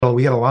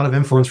we get a lot of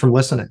influence from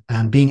listening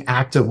and being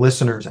active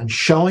listeners and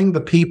showing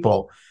the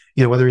people,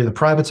 whether you're in the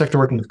private sector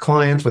working with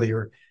clients, whether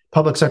you're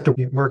public sector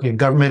working in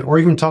government, or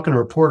even talking to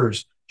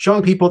reporters,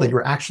 showing people that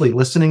you're actually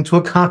listening to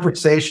a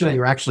conversation and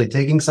you're actually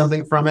taking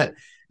something from it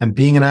and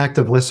being an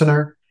active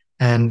listener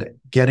and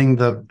getting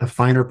the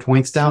finer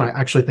points down. I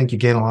actually think you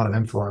gain a lot of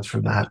influence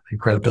from that and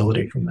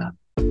credibility from that.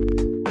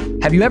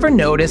 Have you ever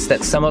noticed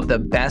that some of the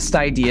best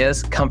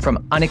ideas come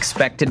from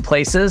unexpected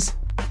places?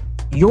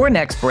 Your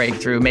next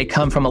breakthrough may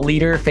come from a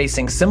leader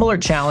facing similar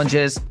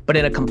challenges, but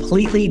in a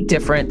completely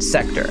different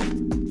sector.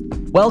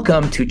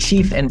 Welcome to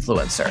Chief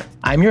Influencer.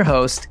 I'm your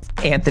host,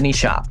 Anthony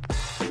Shop.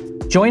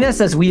 Join us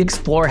as we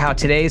explore how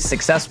today's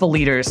successful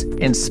leaders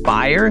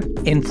inspire,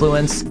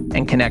 influence,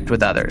 and connect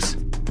with others.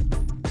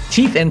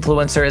 Chief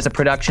Influencer is a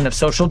production of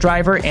Social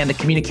Driver and the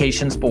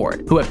Communications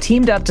Board, who have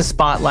teamed up to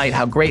spotlight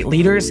how great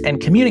leaders and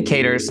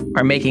communicators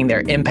are making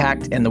their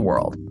impact in the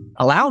world.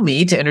 Allow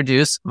me to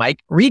introduce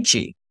Mike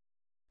Ricci.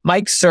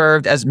 Mike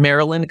served as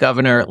Maryland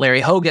Governor Larry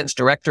Hogan's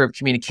Director of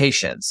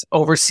Communications,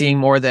 overseeing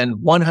more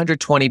than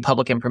 120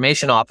 public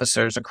information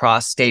officers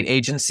across state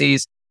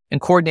agencies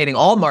and coordinating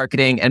all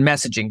marketing and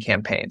messaging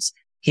campaigns.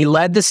 He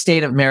led the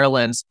state of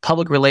Maryland's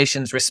public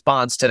relations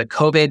response to the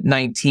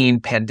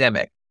COVID-19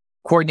 pandemic,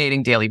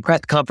 coordinating daily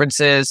press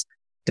conferences,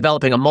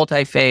 developing a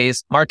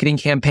multi-phase marketing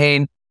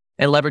campaign,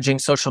 and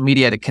leveraging social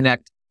media to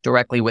connect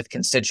directly with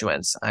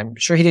constituents. I'm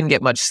sure he didn't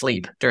get much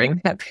sleep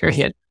during that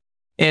period.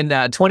 In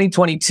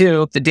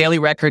 2022, the Daily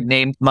Record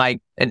named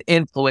Mike an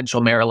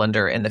influential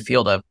Marylander in the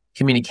field of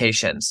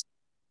communications.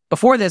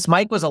 Before this,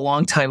 Mike was a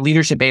longtime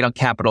leadership aide on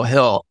Capitol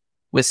Hill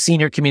with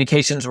senior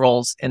communications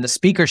roles in the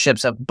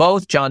speakerships of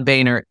both John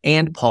Boehner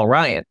and Paul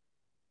Ryan.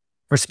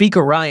 For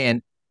Speaker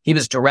Ryan, he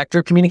was Director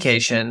of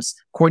Communications,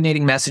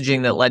 coordinating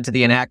messaging that led to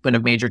the enactment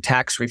of major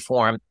tax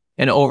reform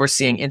and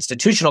overseeing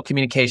institutional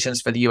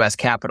communications for the U.S.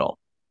 Capitol.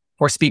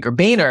 For Speaker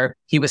Boehner,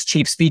 he was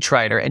Chief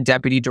Speechwriter and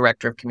Deputy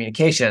Director of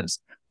Communications,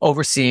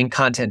 overseeing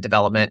content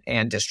development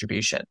and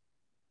distribution.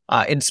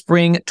 In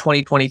spring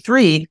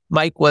 2023,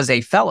 Mike was a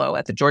fellow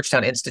at the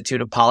Georgetown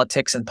Institute of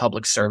Politics and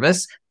Public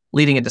Service,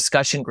 leading a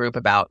discussion group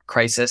about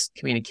crisis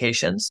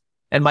communications.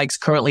 And Mike's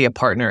currently a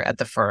partner at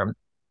the firm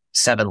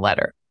 7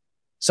 Letter.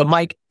 So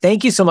Mike,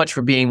 thank you so much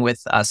for being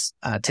with us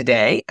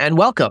today and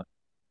welcome.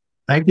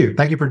 Thank you.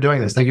 Thank you for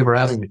doing this. Thank you for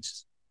having me.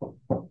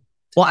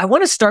 Well, I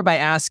want to start by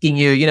asking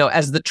you,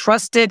 as the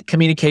trusted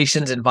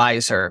communications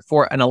advisor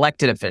for an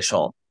elected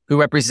official who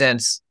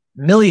represents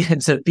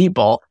millions of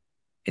people,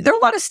 there are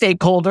a lot of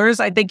stakeholders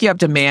I think you have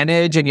to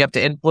manage and you have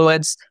to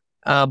influence,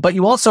 but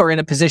you also are in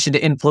a position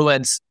to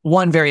influence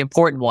one very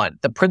important one,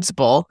 the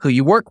principal who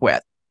you work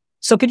with.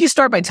 So could you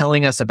start by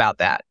telling us about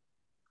that?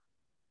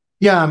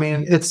 Yeah, I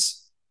mean,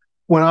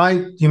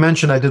 you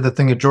mentioned I did the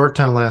thing at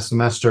Georgetown last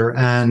semester,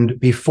 and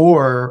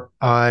before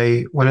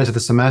I went into the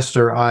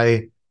semester,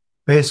 I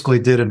basically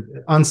did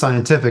an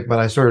unscientific, but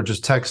I sort of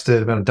just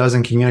texted about a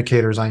dozen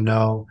communicators I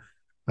know,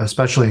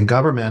 especially in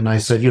government. And I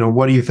said,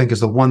 what do you think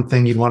is the one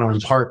thing you'd want to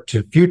impart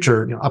to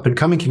future, up and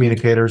coming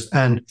communicators?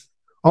 And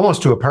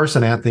almost to a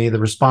person, Anthony, the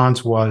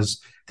response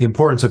was the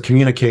importance of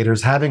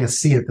communicators having a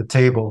seat at the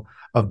table,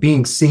 of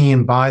being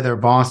seen by their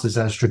bosses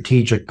as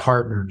strategic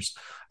partners,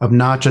 of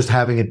not just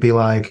having it be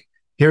like,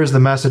 here's the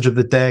message of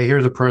the day,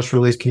 here's a press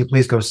release, can you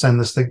please go send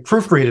this thing,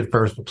 proofread it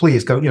first, but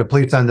please go,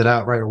 please send it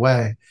out right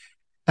away.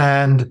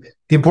 And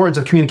the importance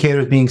of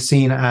communicators being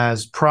seen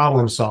as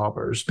problem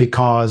solvers,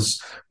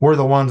 because we're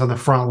the ones on the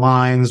front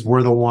lines,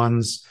 we're the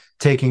ones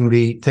taking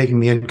the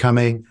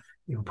incoming,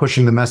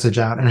 pushing the message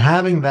out, and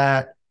having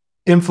that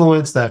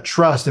influence, that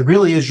trust. It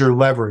really is your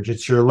leverage.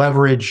 It's your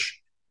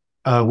leverage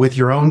with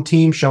your own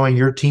team, showing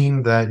your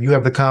team that you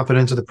have the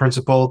confidence of the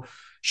principal,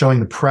 showing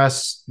the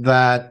press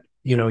that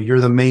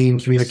you're the main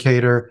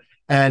communicator,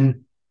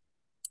 and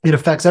it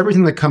affects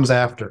everything that comes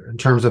after in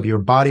terms of your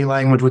body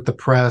language with the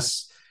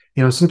press.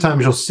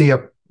 Sometimes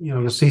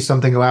you'll see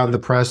something go out in the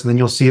press and then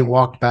you'll see it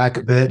walk back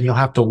a bit and you'll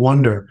have to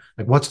wonder,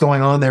 like, what's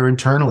going on there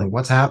internally?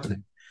 What's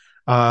happening?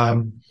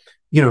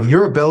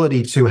 Your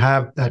ability to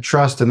have that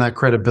trust and that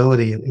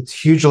credibility, it's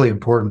hugely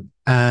important.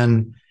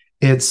 And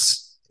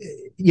it's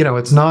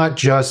not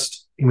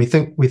just, we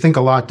think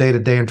a lot day to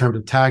day in terms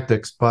of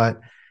tactics, but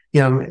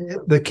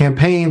the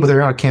campaign, whether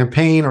you're on a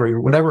campaign or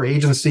whatever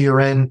agency you're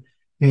in,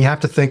 you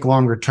have to think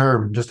longer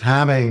term, just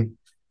having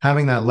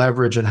that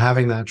leverage and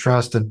having that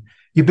trust. And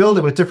you build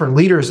it with different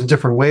leaders in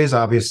different ways,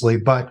 obviously.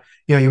 But,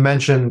 you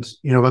mentioned,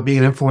 about being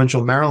an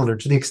influential Marylander.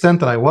 To the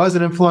extent that I was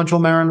an influential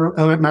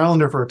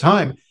Marylander for a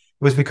time, it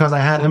was because I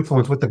had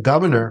influence with the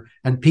governor,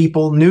 and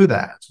people knew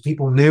that. So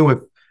people knew if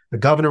the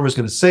governor was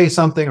going to say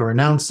something or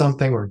announce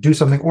something or do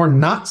something or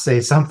not say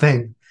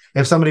something.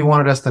 If somebody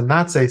wanted us to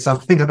not say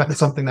something about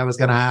something that was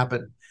going to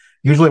happen,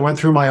 usually went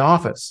through my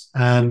office.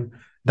 And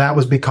that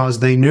was because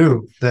they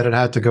knew that it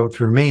had to go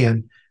through me.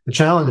 And the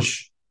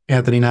challenge,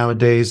 Anthony,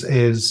 nowadays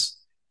is,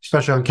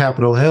 especially on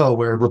Capitol Hill,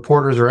 where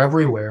reporters are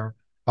everywhere,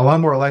 a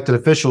lot more elected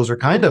officials are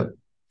kind of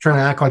trying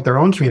to act like their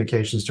own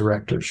communications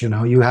directors.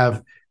 You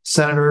have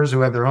senators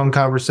who have their own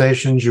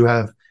conversations. You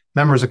have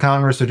members of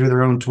Congress to do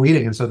their own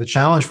tweeting. And so the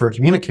challenge for a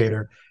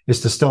communicator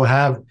is to still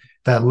have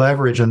that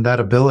leverage and that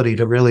ability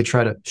to really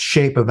try to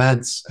shape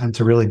events and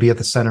to really be at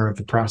the center of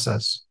the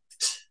process.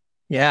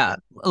 Yeah.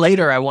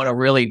 Later, I want to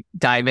really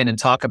dive in and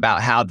talk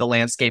about how the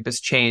landscape has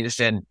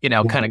changed and,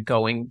 kind of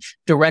going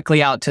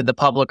directly out to the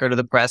public or to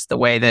the press the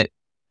way that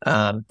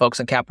folks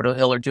on Capitol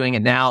Hill are doing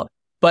it now.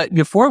 But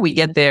before we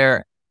get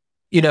there,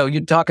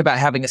 you talk about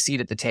having a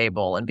seat at the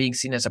table and being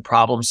seen as a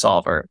problem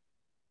solver.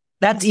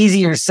 That's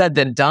easier said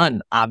than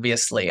done,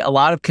 obviously. A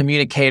lot of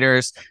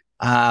communicators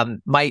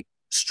might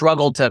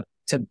struggle to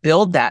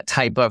build that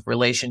type of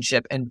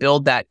relationship and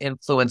build that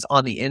influence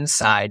on the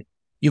inside.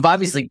 You've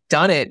obviously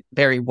done it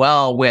very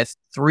well with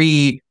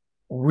 3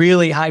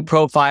 really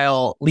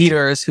high-profile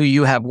leaders who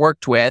you have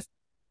worked with.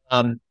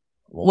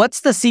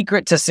 What's the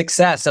secret to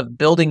success of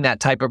building that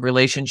type of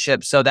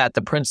relationship so that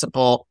the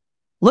principal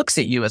looks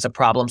at you as a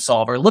problem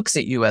solver, looks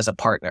at you as a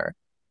partner?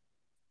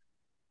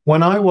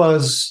 When I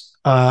was,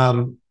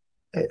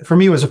 for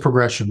me, it was a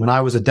progression. When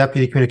I was a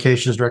deputy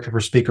communications director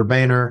for Speaker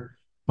Boehner,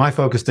 my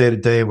focus day to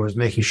day was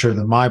making sure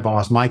that my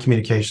boss, my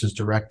communications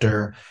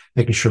director,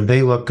 making sure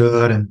they look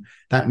good. And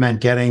that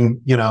meant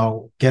getting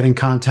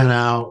content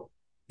out,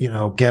 I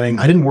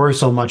didn't worry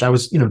so much. I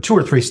was, 2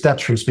 or 3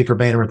 steps from Speaker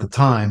Boehner at the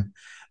time.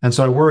 And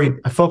so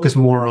I focused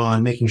more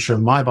on making sure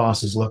my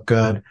bosses look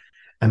good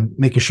and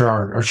making sure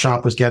our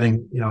shop was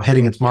getting,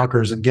 hitting its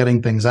markers and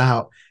getting things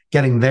out,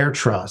 getting their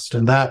trust.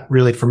 And that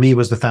really, for me,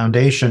 was the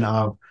foundation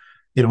of,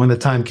 when the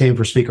time came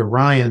for Speaker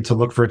Ryan to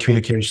look for a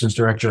communications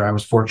director, I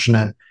was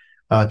fortunate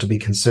to be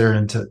considered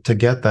and to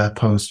get that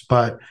post.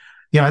 But,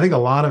 I think a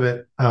lot of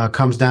it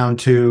comes down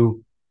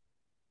to,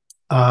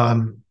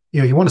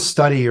 you want to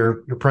study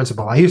your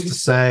principal. I used to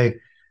say,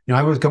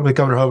 I was with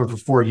Governor Hogan for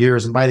 4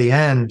 years, and by the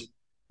end,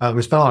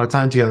 we spent a lot of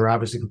time together,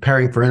 obviously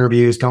preparing for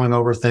interviews, going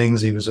over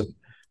things. He was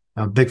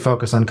a big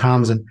focus on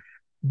comms, and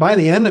by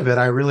the end of it,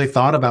 I really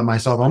thought about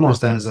myself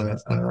almost as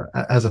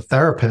a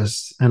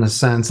therapist in a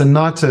sense, and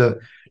not to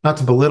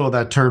belittle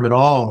that term at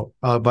all,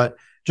 but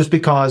just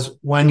because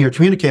when you're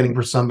communicating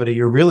for somebody,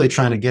 you're really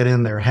trying to get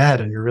in their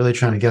head, and you're really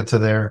trying to get to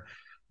their,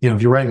 if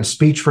you're writing a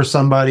speech for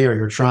somebody or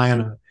you're trying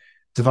to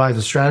devise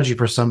a strategy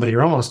for somebody,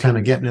 you're almost kind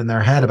of getting in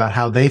their head about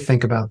how they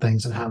think about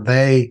things and how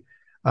they,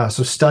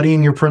 so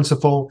studying your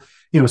principal,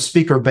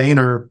 Speaker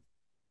Boehner,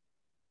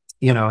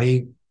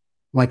 he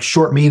like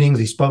short meetings,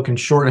 he spoke in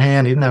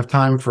shorthand. He didn't have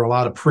time for a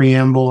lot of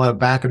preamble,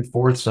 back and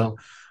forth. So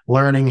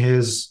learning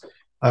his,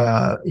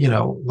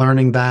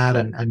 learning that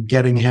and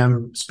getting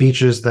him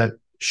speeches that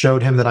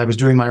showed him that I was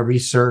doing my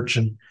research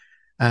and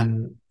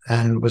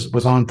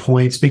was on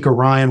point. Speaker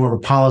Ryan were a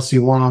policy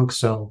wonk,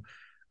 so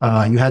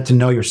you had to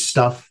know your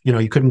stuff.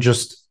 You couldn't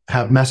just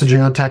have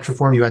messaging on tax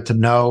reform. You had to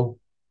know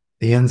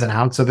the ins and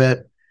outs of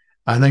it.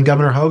 And then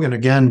Governor Hogan,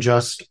 again,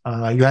 just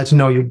you had to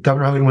know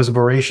Governor Hogan was a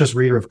voracious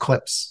reader of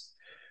clips.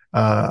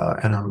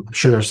 And I'm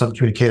sure there's some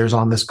communicators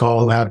on this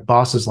call who have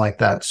bosses like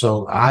that.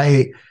 So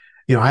I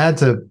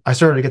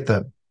started to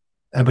get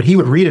but he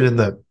would read it in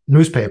the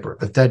newspaper,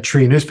 the Dead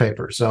Tree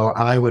newspaper. So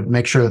I would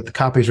make sure that the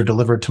copies were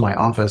delivered to my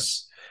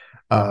office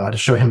to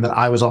show him that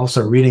I was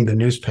also reading the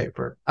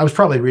newspaper. I was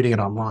probably reading it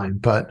online,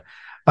 but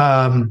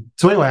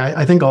so anyway,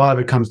 I think a lot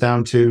of it comes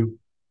down to,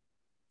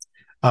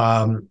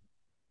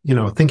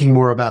 thinking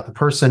more about the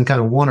person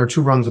kind of 1 or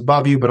 2 rungs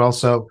above you, but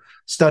also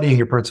studying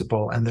your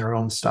principal and their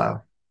own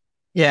style.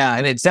 Yeah.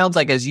 And it sounds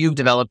like as you've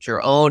developed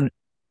your own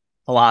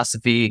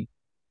philosophy,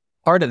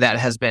 part of that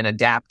has been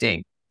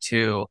adapting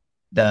to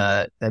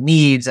the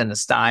needs and the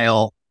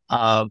style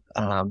of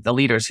the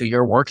leaders who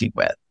you're working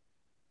with.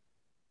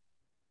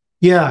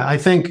 Yeah, I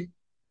think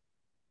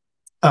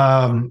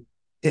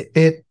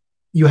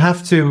you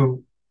have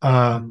to.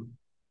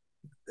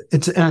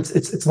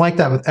 It's like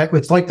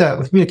that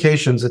with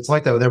communications. It's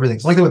like that with everything.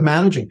 It's like that with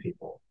managing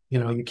people.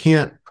 You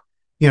can't.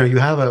 When you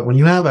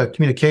have a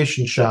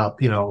communication shop.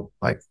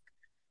 Like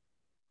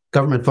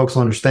government folks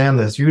will understand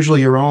this.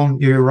 Usually, you're on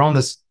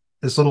this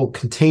little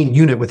contained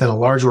unit within a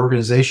large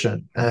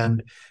organization,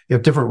 and you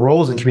have different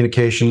roles in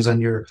communications,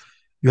 and you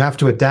have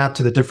to adapt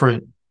to the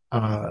different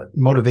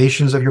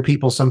motivations of your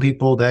people. Some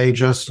people, they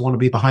just want to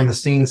be behind the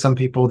scenes. Some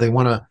people, they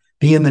want to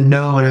be in the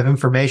know and have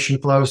information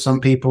flow. Some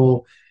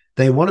people,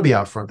 they want to be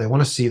out front. They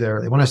want to see their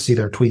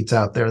tweets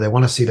out there. They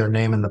want to see their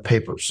name in the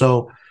paper.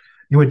 So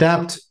you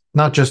adapt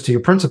not just to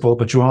your principal,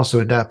 but you also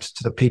adapt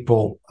to the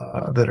people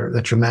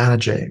that you're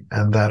managing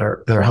and that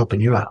are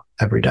helping you out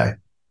every day.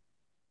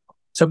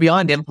 So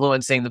beyond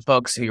influencing the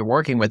folks who you're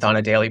working with on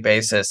a daily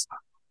basis,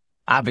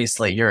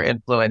 obviously you're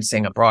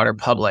influencing a broader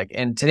public.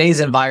 In today's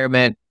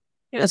environment,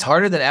 it's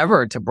harder than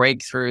ever to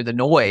break through the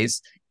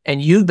noise.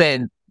 And you've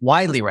been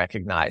widely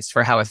recognized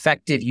for how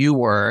effective you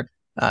were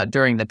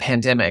during the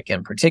pandemic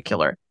in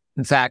particular.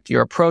 In fact,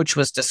 your approach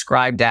was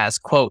described as,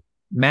 quote,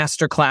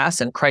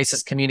 masterclass in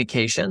crisis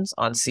communications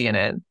on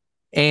CNN.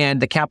 And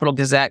the Capital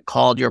Gazette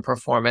called your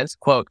performance,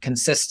 quote,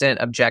 consistent,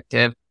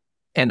 objective,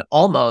 and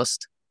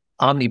almost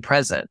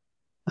omnipresent.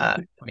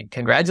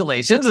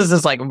 Congratulations. This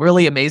is like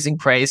really amazing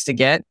praise to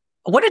get.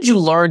 What did you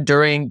learn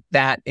during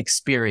that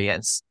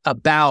experience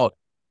about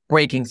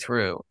breaking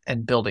through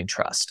and building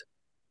trust?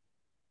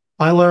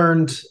 I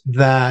learned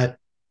that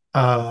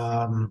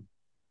my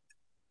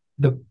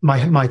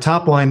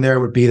top line there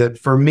would be that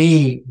for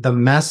me, the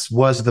mess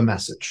was the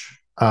message.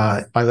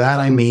 By that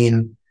I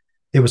mean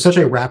it was such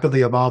a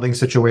rapidly evolving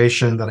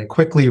situation that I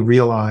quickly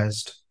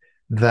realized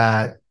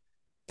that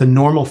the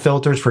normal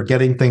filters for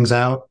getting things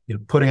out,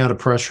 putting out a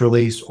press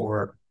release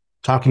or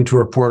talking to a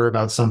reporter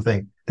about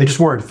something, they just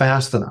weren't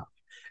fast enough.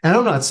 And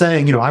I'm not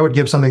saying, I would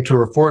give something to a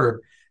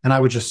reporter and I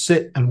would just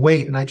sit and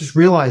wait. And I just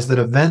realized that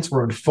events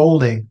were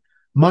unfolding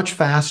much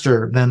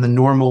faster than the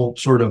normal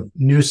sort of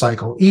news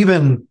cycle.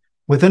 Even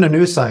within a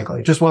news cycle,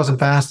 it just wasn't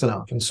fast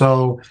enough. And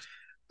so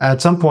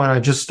at some point, I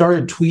just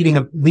started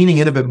tweeting, leaning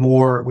in a bit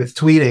more with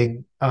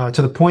tweeting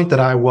to the point that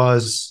I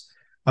was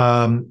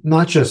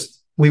not just,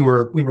 we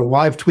were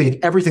live tweeting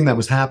everything that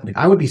was happening.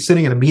 I would be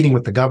sitting in a meeting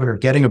with the governor,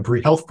 getting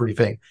a health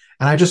briefing,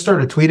 and I just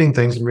started tweeting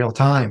things in real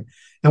time.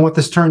 And what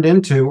this turned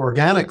into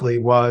organically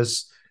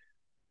was,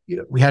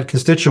 we had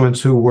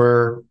constituents who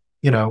were,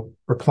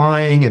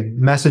 replying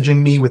and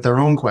messaging me with their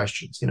own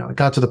questions. It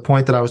got to the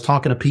point that I was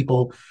talking to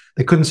people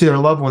that couldn't see their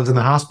loved ones in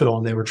the hospital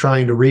and they were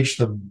trying to reach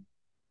them.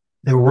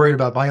 They were worried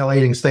about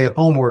violating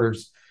stay-at-home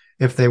orders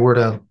if they were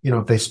to,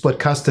 if they split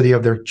custody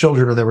of their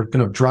children, or they were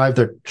going to drive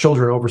their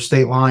children over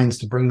state lines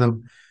to bring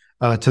them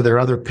to their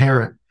other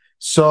parent.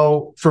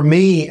 So for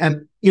me,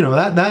 and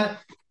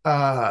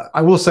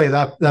I will say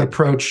that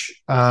approach,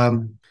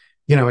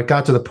 it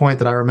got to the point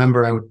that I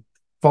remember I would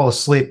fall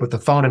asleep with the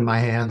phone in my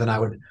hand and I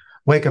would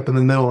wake up in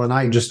the middle of the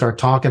night and just start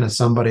talking to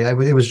somebody.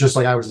 It was just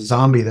like I was a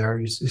zombie there.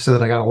 You said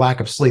that I got a lack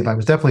of sleep. I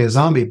was definitely a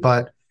zombie,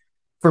 but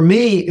for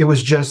me, it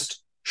was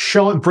just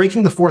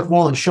breaking the fourth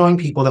wall and showing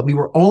people that we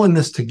were all in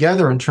this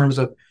together in terms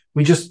of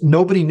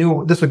nobody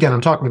knew this. Again, I'm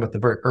talking about the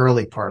very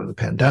early part of the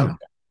pandemic.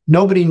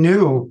 Nobody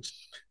knew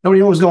what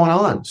was going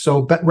on.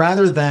 So, but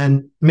rather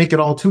than make it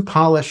all too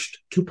polished,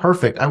 too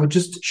perfect, I would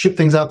just ship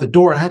things out the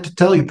door. I had to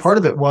tell you, part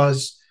of it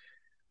was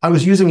I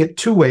was using it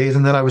two ways,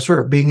 and that I was sort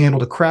of being able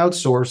to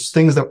crowdsource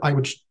things that I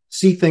would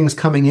see things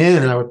coming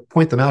in and I would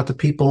point them out to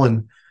people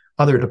in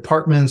other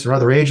departments or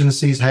other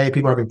agencies. Hey,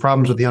 people are having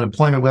problems with the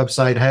unemployment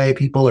website. Hey,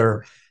 people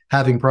are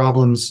having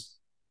problems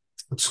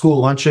with school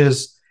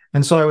lunches.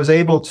 And so I was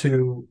able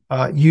to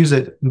use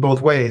it in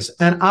both ways.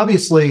 And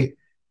obviously,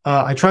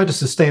 I tried to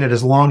sustain it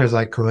as long as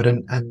I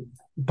could.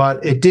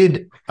 But it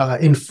did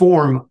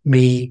inform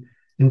me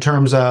in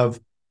terms of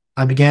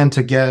I began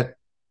to get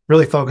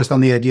really focused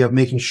on the idea of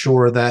making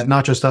sure that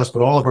not just us,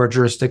 but all of our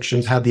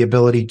jurisdictions had the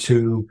ability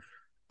to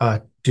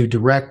do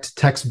direct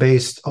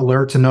text-based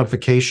alerts and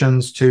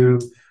notifications to,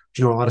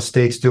 a lot of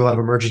states do, a lot of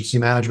emergency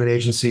management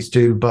agencies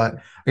do, but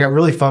I got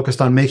really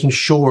focused on making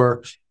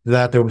sure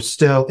that there was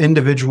still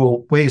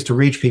individual ways to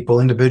reach people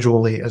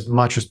individually as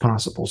much as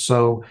possible.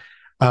 So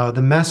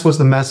the mess was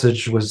the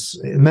message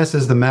mess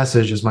is the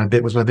message was my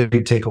big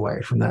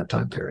takeaway from that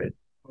time period.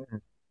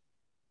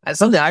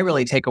 Something I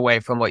really take away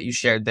from what you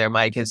shared there,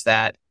 Mike, is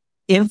that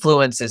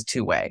influence is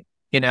two-way.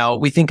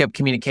 We think of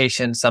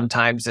communication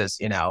sometimes as,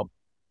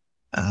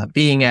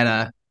 being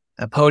at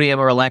a podium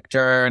or a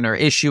lectern or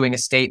issuing a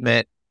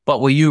statement. But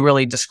what you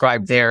really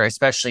described there,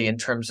 especially in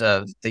terms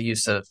of the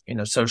use of,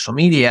 social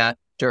media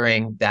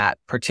during that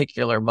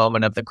particular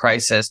moment of the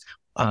crisis,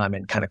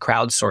 and kind of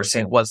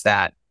crowdsourcing, was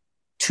that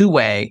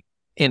two-way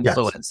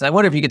influence. Yes. And I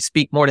wonder if you could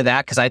speak more to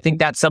that, because I think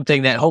that's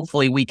something that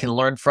hopefully we can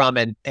learn from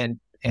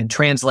and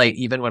translate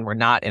even when we're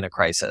not in a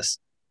crisis.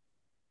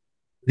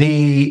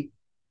 That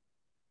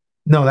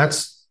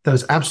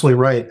is absolutely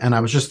right. And I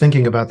was just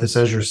thinking about this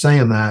as you're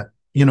saying that,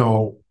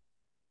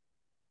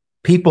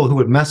 people who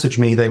would message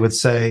me, they would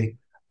say,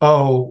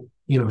 oh,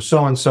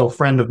 so-and-so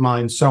friend of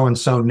mine,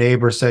 so-and-so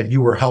neighbor said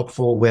you were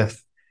helpful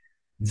with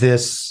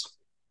this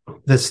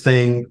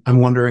thing. I'm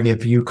wondering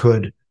if you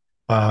could,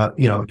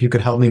 if you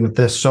could help me with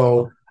this.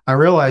 So I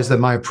realized that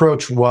my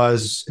approach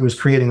was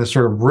creating this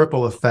sort of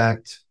ripple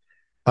effect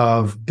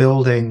of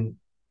building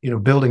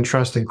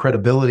trust and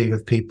credibility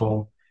with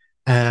people.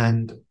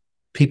 And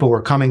people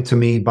were coming to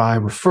me by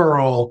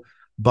referral,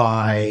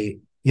 by,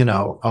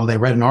 they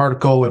read an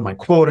article with my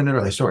quote in it,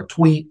 or they saw a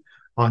tweet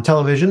on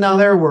television. Now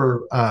there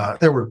was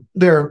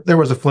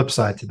a flip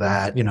side to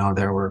that.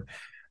 There were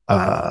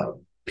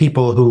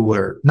people who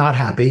were not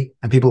happy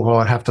and people who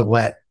would have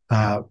to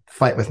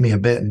fight with me a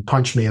bit and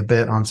punch me a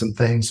bit on some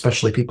things,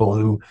 especially people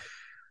who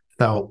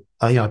felt,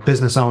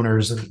 business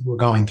owners and were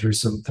going through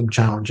some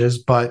challenges.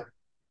 But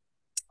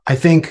I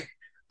think,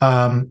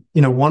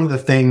 one of the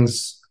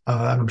things,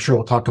 I'm sure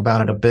we'll talk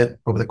about it a bit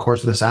over the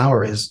course of this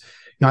hour, is,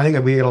 I think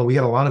that we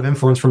get a lot of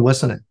influence from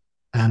listening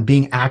and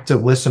being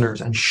active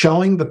listeners and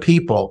showing the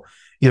people,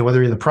 whether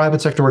you're in the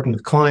private sector working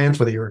with clients,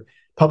 whether you're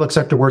public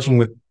sector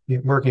working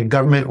in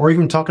government, or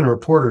even talking to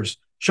reporters,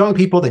 showing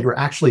people that you're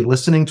actually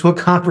listening to a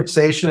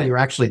conversation and you're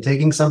actually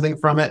taking something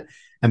from it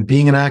and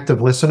being an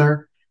active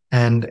listener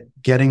and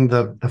getting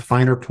the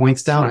finer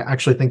points down. I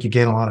actually think you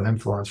gain a lot of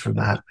influence from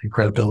that and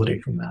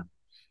credibility from that.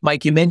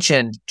 Mike, you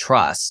mentioned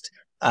trust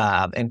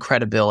and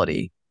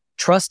credibility.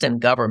 trust in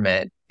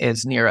government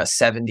is near a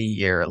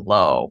 70-year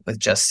low, with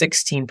just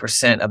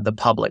 16% of the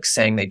public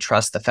saying they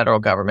trust the federal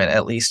government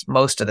at least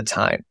most of the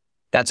time.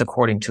 That's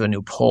according to a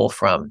new poll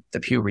from the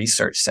Pew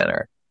Research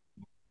Center.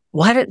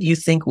 What do you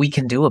think we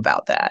can do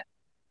about that?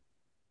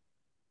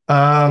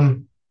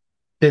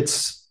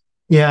 It's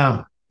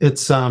yeah,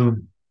 it's every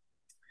time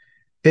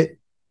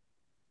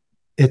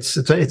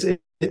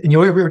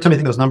you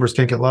think those numbers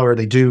can't get lower,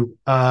 they do.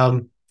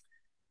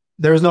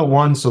 There's no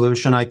one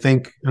solution. I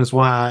think, and that's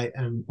why,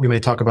 and we may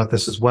talk about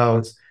this as well.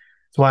 It's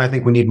why I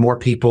think we need more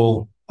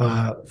people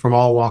from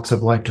all walks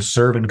of life to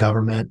serve in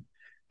government.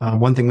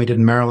 One thing we did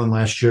in Maryland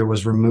last year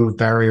was remove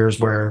barriers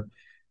where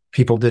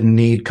people didn't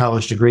need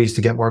college degrees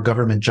to get more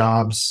government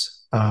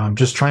jobs.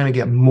 Just trying to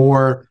get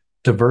more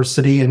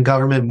diversity in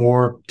government,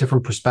 more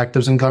different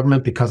perspectives in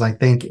government, because I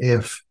think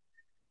if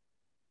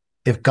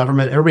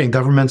everybody in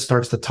government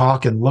starts to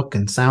talk and look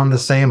and sound the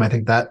same, I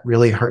think that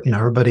really hurt.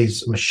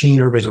 Everybody's a machine,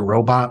 everybody's a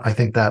robot. I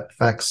think that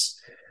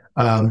affects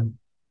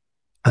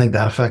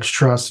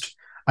trust.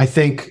 I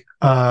think,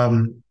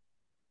 again,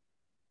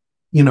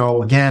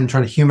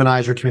 trying to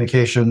humanize your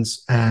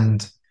communications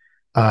and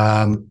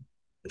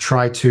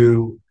try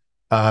to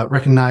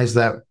recognize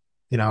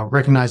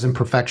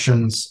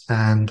imperfections.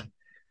 And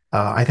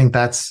I think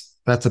that's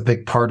a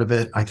big part of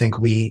it. I think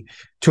we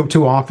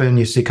too often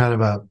you see kind of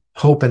a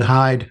hope and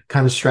hide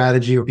kind of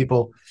strategy where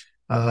people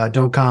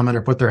don't comment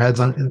or put their heads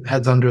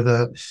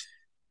under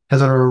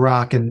a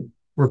rock, and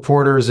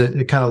reporters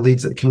it can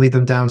lead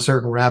them down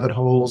certain rabbit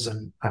holes.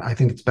 And I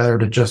think it's better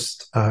to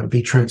just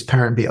be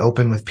transparent, be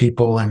open with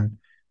people, and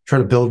try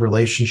to build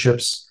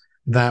relationships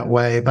that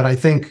way. But I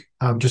think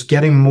just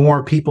getting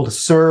more people to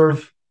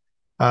serve,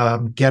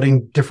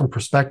 getting different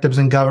perspectives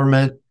in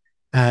government,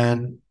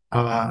 and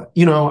I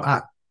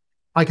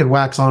could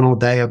wax on all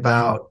day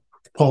about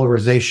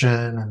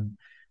polarization and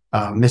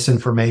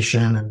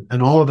misinformation,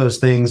 and all of those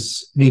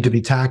things need to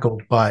be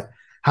tackled. But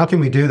how can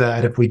we do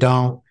that if we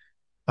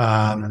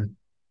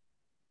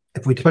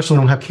especially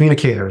don't have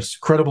communicators,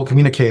 credible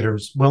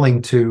communicators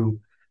willing to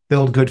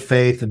build good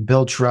faith and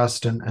build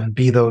trust and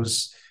be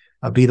those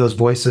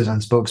voices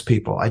and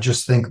spokespeople? I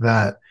just think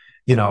that,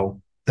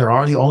 there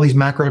are all these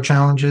macro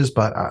challenges,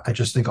 but I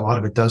just think a lot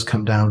of it does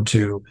come down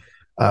to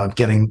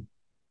getting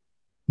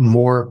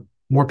more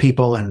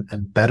people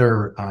and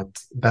better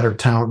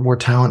talent, more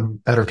talent,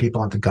 and better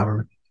people into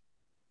government.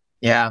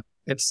 Yeah,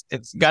 it's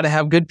got to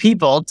have good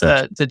people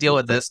to deal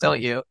with this,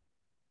 don't you?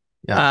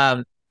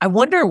 Yeah. I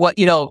wonder what,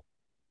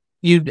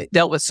 you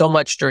dealt with so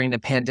much during the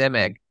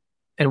pandemic,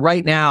 and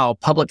right now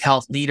public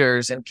health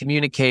leaders and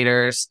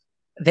communicators,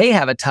 they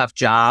have a tough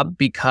job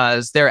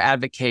because they're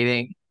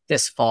advocating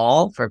this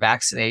fall for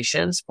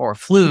vaccinations for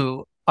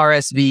flu,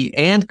 RSV,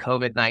 and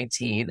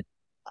COVID-19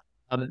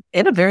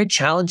 in a very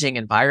challenging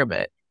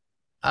environment.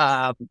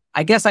 I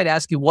guess I'd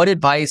ask you, what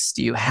advice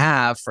do you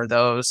have for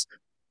those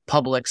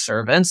public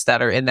servants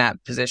that are in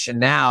that position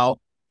now?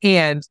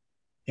 And,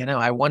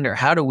 I wonder,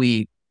 how do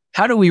we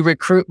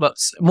recruit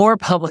more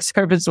public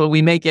servants when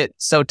we make it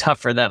so tough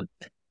for them?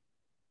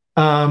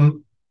 I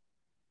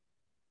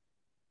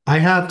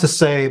have to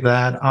say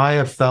that I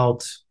have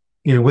felt,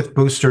 with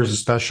boosters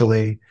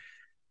especially,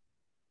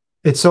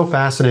 it's so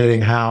fascinating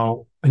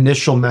how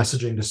initial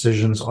messaging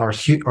decisions are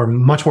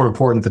much more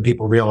important than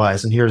people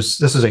realize. And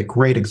this is a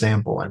great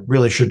example and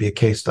really should be a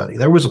case study.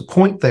 There was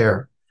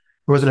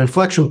an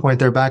inflection point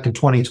there back in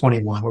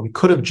 2021 where we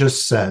could have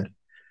just said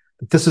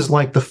that this is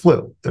like the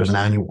flu. There's an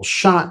annual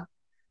shot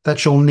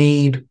that you'll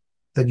need,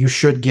 that you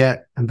should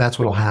get, and that's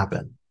what'll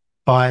happen.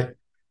 But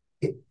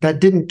that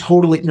didn't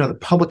totally, the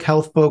public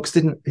health folks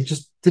it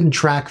just didn't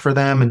track for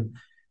them. And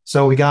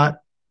so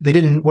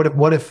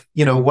what if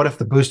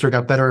the booster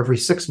got better every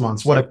 6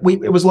 months?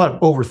 It was a lot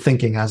of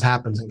overthinking, as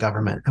happens in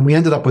government. And we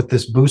ended up with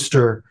this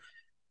booster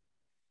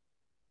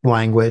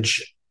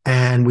language,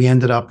 and we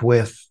ended up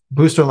with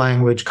booster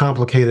language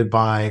complicated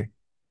by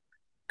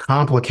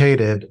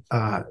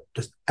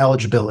just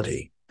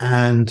eligibility.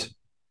 And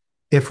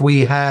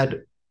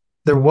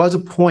there was a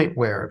point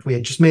where if we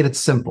had just made it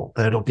simple,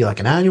 that it'll be like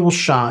an annual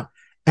shot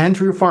and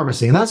through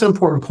pharmacy. And that's an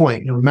important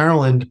point. In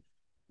Maryland,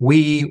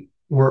 we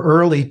were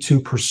early to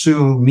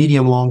pursue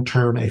medium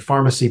long-term a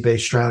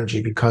pharmacy-based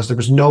strategy because there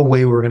was no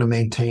way we were going to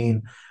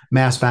maintain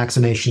mass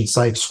vaccination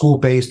sites,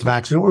 school-based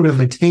vaccine. We were going to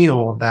maintain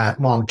all of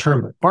that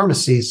long-term. But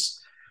pharmacies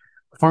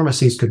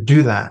could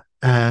do that.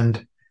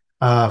 And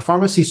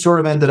pharmacy sort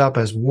of ended up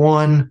in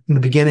the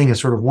beginning, as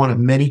sort of one of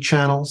many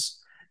channels.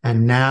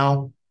 And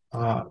now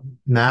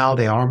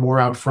they are more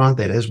out front.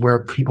 That is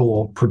where people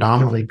will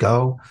predominantly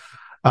go.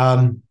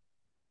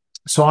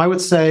 So I would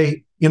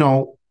say,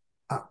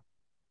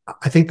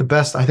 I think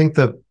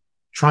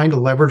trying to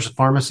leverage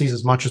pharmacies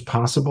as much as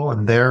possible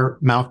and their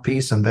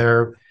mouthpiece and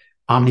their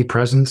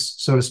omnipresence,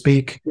 so to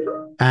speak.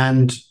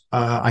 And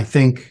I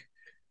think,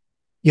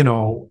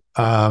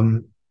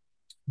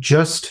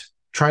 just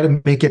try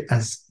to make it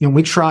as,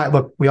 we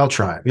all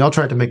try. We all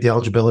tried to make the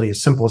eligibility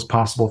as simple as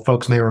possible.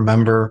 Folks may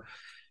remember,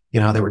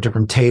 there were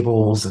different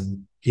tables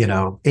and,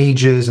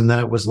 ages. And then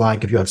it was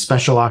like, if you had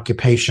special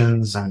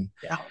occupations and,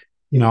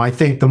 I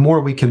think the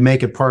more we can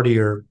make it part of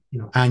your,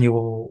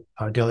 annual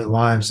daily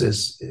lives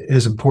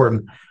is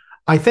important.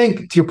 I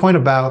think to your point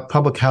about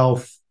public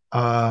health,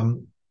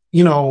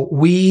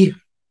 we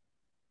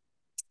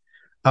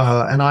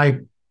and I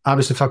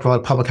obviously talked to a lot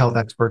of public health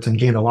experts and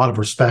gained a lot of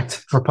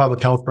respect for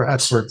public health for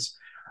experts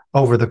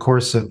over the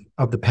course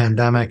of the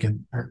pandemic,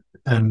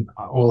 and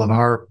all of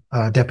our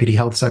deputy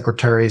health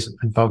secretaries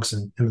and folks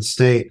in the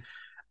state.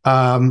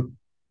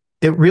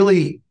 It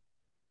really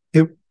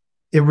it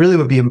it really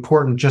would be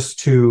important just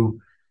to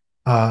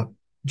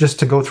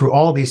go through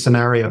all these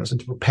scenarios and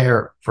to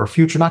prepare for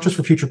future, not just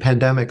for future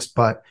pandemics,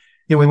 but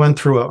we went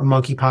through a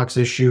monkeypox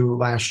issue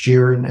last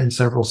year in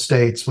several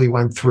states. We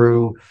went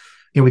through,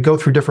 we go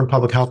through different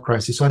public health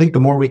crises. So I think the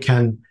more we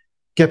can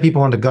get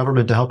people into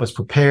government to help us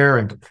prepare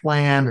and to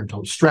plan and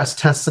to stress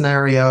test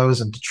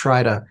scenarios and to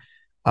try to,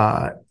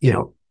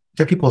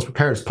 get people as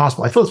prepared as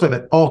possible. I feel this way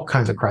about all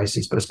kinds of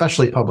crises, but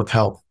especially public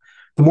health.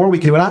 The more we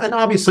can do it, and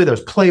obviously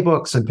there's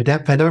playbooks and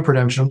pandemic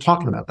prevention. I'm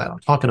talking about that. I'm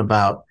talking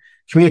about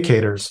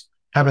communicators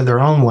having their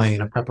own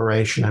lane of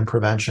preparation and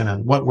prevention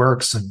and what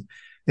works, and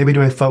maybe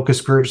doing focus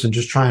groups and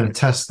just trying to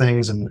test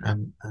things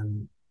and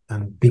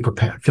be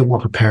prepared, feel more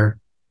prepared.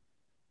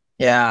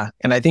 Yeah.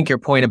 And I think your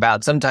point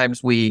about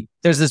sometimes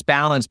there's this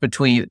balance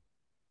between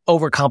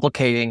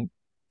overcomplicating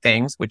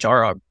things, which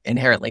are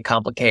inherently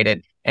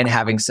complicated, and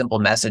having simple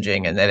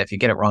messaging. And that if you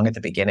get it wrong at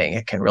the beginning,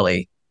 it can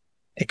really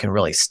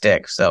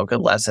stick. So good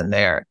lesson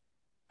there.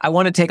 I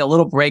want to take a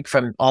little break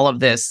from all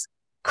of this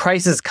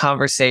crisis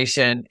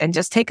conversation and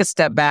just take a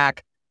step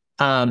back.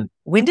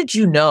 When did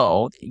you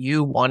know that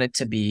you wanted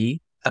to be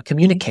a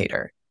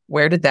communicator?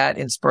 Where did that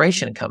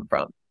inspiration come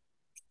from?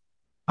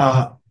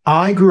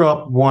 I grew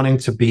up wanting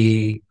to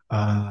be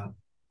a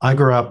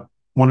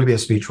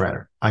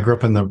speechwriter. I grew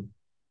up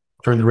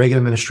during the Reagan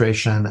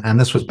administration, and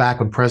this was back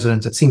when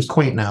presidents, it seems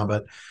quaint now,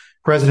 but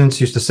presidents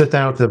used to sit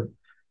down at the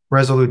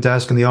Resolute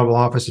desk in the Oval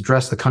Office,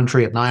 address the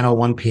country at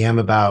 9:01 p.m.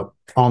 about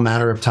all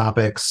manner of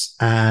topics.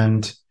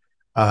 And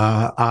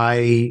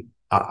I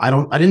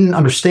didn't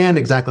understand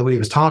exactly what he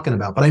was talking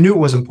about, but I knew it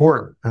was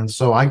important. And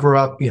so I grew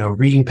up,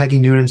 reading Peggy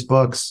Noonan's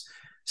books,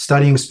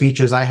 studying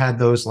speeches. I had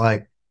those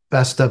like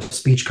best of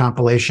speech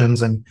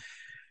compilations. And,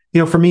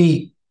 for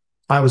me,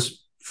 I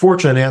was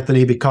fortunate,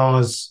 Anthony,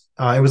 because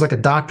it was like a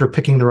doctor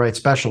picking the right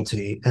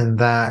specialty. And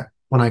that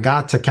when I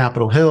got to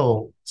Capitol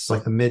Hill, it's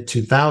like the mid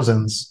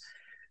 2000s,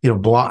 we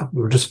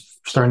were just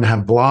starting to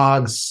have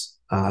blogs,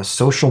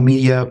 social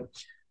media.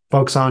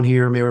 Folks on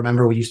here may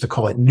remember we used to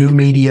call it new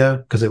media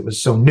because it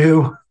was so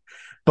new,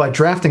 but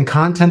drafting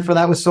content for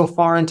that was so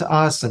far into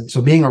us. And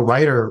so being a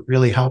writer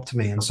really helped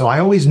me. And so I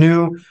always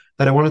knew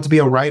that I wanted to be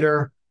a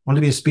writer,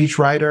 wanted to be a speech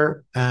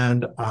writer.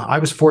 And I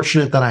was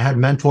fortunate that I had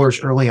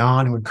mentors early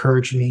on who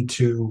encouraged me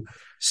to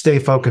stay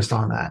focused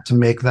on that, to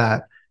make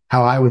that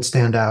how I would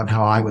stand out,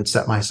 how I would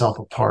set myself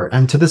apart.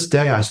 And to this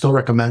day, I still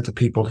recommend to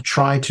people to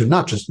try to,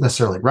 not just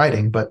necessarily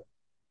writing, but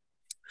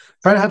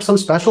try to have some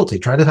specialty,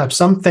 try to have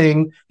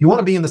something. You want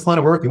to be in this line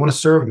of work, you want to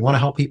serve, you want to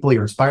help people,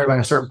 you're inspired by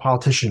a certain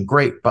politician,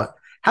 great, but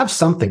have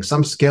something,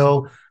 some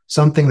skill,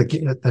 something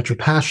that you're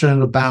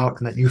passionate about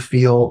and that you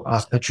feel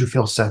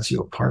sets you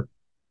apart.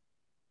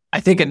 I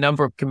think a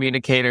number of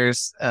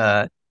communicators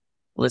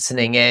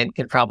listening in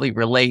can probably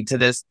relate to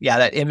this. Yeah,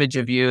 that image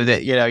of you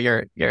that,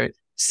 you're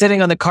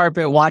sitting on the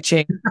carpet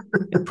watching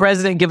the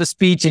president give a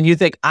speech and you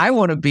think, I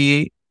want to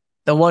be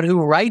the one who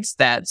writes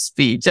that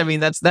speech. I mean,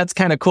 that's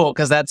kind of cool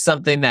because that's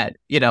something that,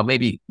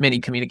 maybe many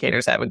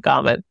communicators have in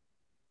common.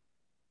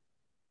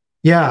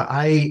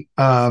 Yeah,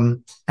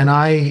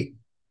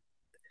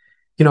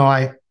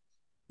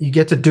 you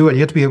get to do it. You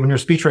get to be, when you're a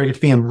speechwriter, you get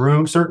to be in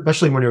rooms,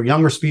 especially when you're a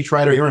younger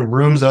speechwriter, you're in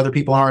rooms that other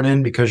people aren't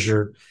in because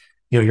you're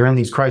in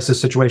these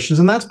crisis situations.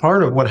 And that's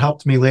part of what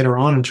helped me later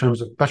on in terms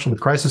of, especially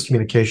with crisis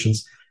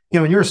communications.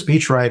 When you're a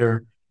speechwriter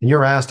and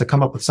you're asked to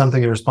come up with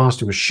something in response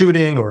to a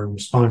shooting or in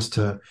response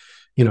to,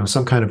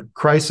 some kind of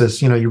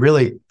crisis, you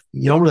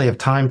don't really have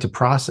time to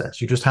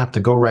process. You just have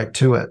to go right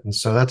to it. And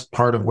so that's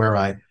part of where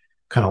I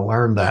kind of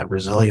learned that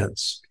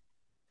resilience.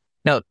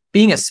 Now,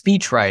 being a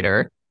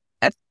speechwriter,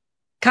 that's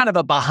kind of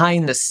a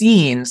behind the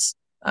scenes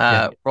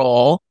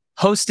role,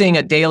 hosting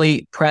a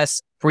daily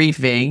press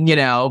briefing,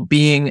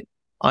 being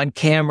on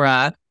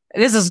camera.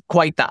 This is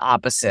quite the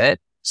opposite.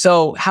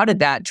 So how did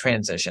that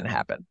transition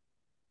happen?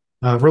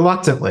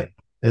 Reluctantly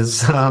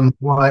is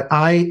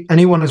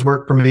anyone who's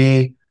worked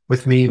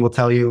with me will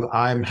tell you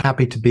I'm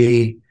happy to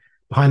be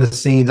behind the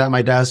scenes at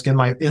my desk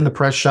in the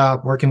press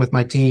shop working with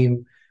my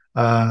team.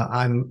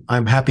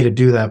 I'm happy to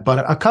do that.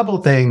 But a couple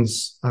of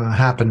things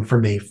happened for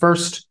me.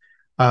 First,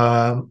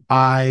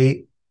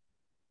 I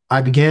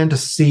began to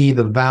see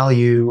the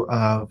value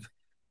of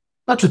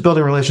not just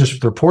building relationships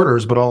with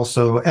reporters, but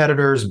also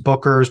editors,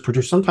 bookers,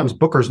 producers. Sometimes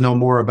bookers know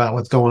more about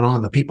what's going on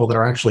than the people that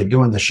are actually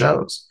doing the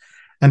shows.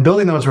 And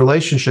building those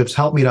relationships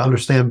helped me to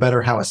understand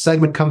better how a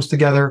segment comes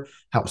together,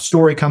 how a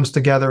story comes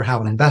together, how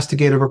an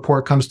investigative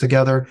report comes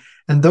together.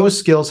 And those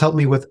skills help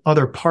me with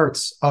other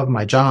parts of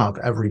my job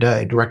every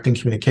day, directing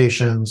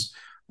communications,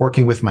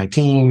 working with my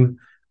team.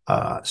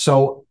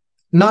 So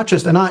not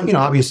just, and I,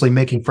 obviously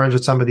making friends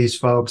with some of these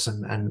folks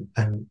and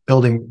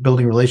building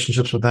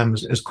relationships with them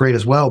is great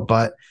as well.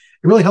 But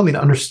it really helped me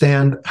to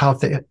understand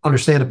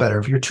it better.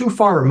 If you're too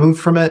far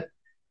removed from it,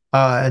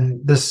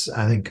 and this,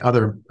 I think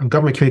other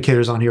government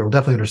communicators on here will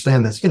definitely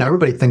understand this.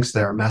 Everybody thinks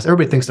they're a mess.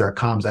 Everybody thinks they're a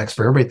comms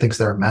expert. Everybody thinks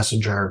they're a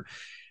messenger,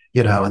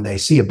 and they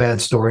see a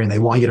bad story and they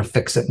want you to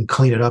fix it and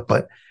clean it up.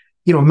 But,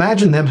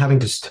 imagine them having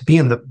to be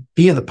in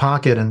the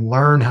pocket and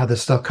learn how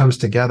this stuff comes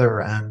together.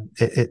 And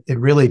it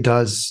really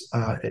does,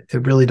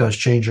 it really does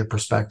change your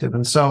perspective.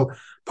 And so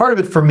part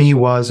of it for me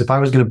was, if I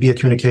was going to be a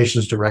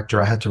communications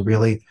director, I had to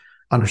really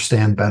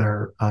understand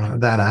better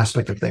that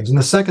aspect of things. And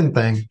the second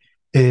thing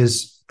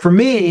is, for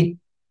me,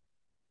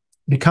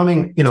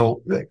 becoming,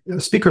 the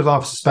speaker's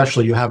office,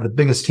 especially, you have the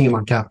biggest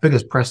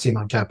biggest press team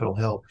on Capitol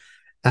Hill.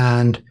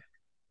 And,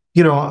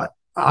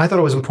 I thought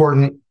it was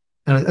important,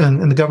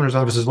 and the governor's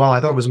office as well.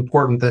 I thought it was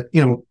important that,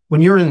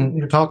 when you're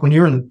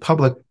in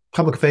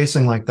public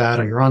facing like that,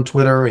 or you're on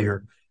Twitter, or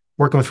you're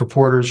working with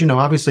reporters,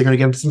 obviously you're going to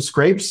get into some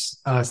scrapes.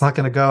 It's not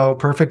going to go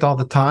perfect all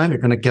the time. You're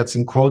going to get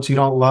some quotes you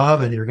don't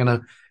love, and you're going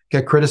to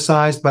get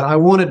criticized. But I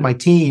wanted my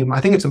team, I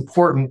think it's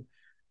important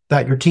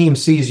that your team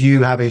sees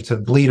you having to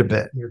bleed a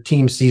bit. Your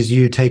team sees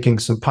you taking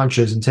some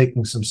punches and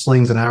taking some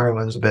slings and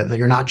arrows a bit, that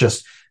you're not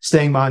just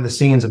staying behind the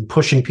scenes and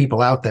pushing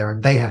people out there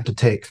and they have to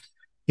take,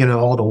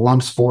 all the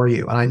lumps for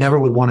you. And I never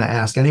would want to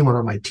ask anyone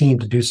on my team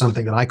to do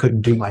something that I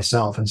couldn't do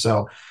myself. And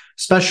so,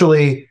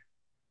 especially,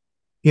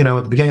 at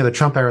the beginning of the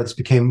Trump era, this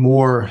became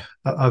more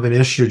of an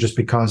issue, just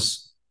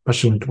because,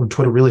 especially when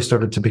Twitter really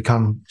started to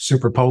become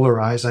super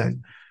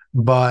polarizing.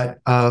 But,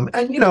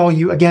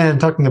 you, again,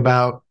 talking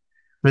about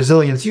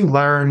resilience, you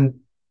learn,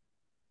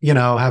 you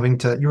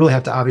really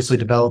have to obviously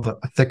develop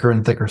a thicker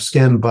and thicker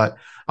skin. But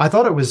I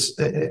thought I just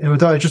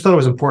thought it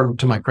was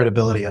important to my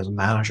credibility as a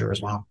manager as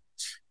well.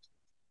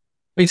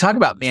 When you talk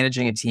about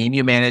managing a team,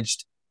 you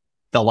managed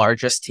the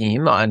largest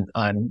team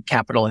on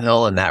Capitol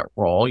Hill in that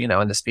role,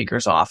 in the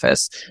speaker's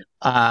office.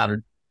 I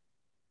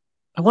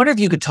wonder if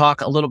you could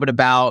talk a little bit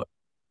about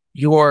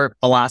your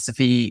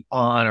philosophy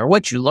on, or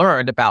what you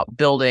learned about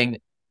building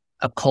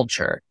a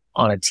culture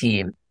on a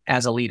team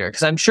as a leader,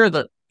 because I'm sure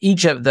that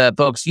each of the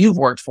folks you've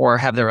worked for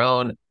have their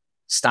own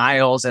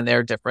styles and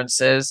their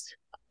differences.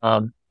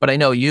 But I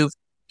know you've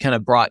kind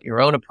of brought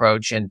your own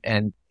approach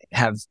and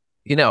have,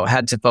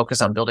 had to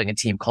focus on building a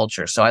team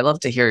culture. So I'd love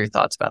to hear your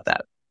thoughts about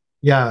that.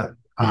 Yeah.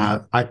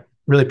 I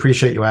really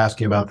appreciate you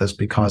asking about this,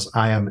 because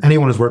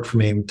anyone who's worked for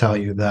me would tell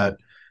you that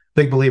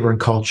big believer in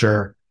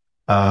culture,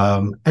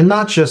 and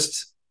not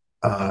just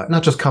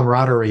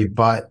camaraderie,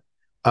 but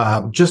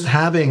just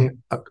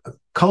having a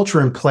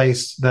culture in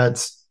place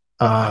that's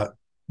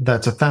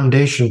a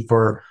foundation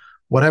for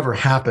whatever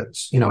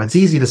happens. It's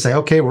easy to say,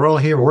 okay, we're all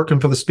here working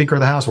for the Speaker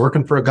of the House,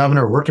 working for a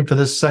governor, working for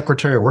this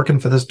secretary, working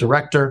for this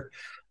director.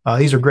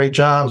 These are great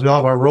jobs. We all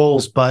have our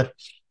roles. But,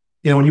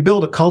 when you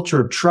build a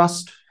culture of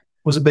trust,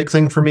 was a big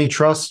thing for me.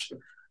 Trust,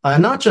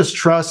 not just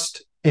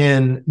trust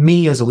in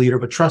me as a leader,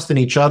 but trust in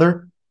each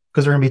other,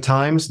 because there are going to be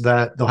times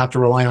that they'll have to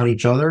rely on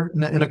each other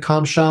in a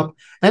comm shop,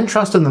 and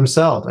trust in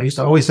themselves. I used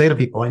to always say to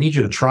people, I need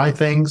you to try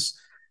things.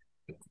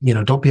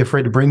 Don't be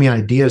afraid to bring me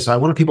ideas. I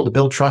wanted people to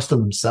build trust in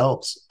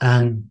themselves,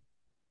 and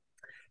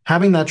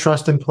having that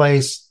trust in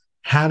place,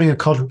 having a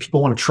culture where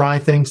people want to try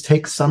things,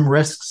 take some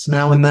risks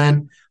now and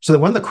then, so that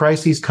when the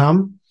crises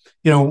come,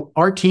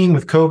 our team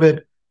with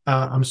COVID,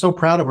 I'm so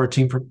proud of our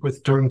team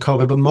during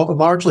COVID, but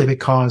largely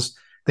because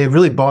they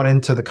really bought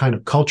into the kind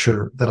of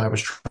culture that I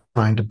was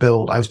trying to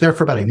build. I was there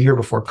for about a year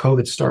before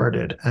COVID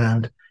started,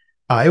 and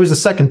it was the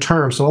second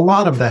term. So a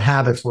lot of the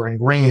habits were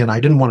ingrained, and I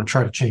didn't want to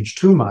try to change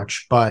too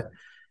much. But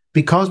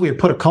because we had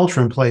put a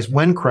culture in place,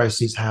 when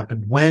crises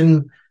happened,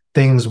 when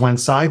things went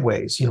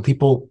sideways,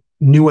 people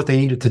knew what they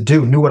needed to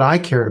do, knew what I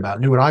cared about,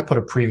 knew what I put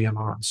a premium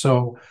on.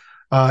 So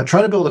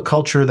try to build a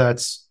culture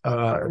that's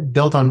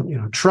built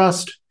on,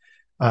 trust.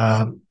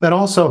 But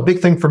also a big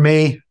thing for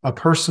me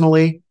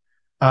personally,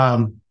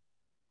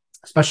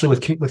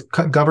 especially with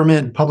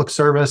government and public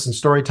service and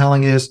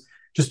storytelling, is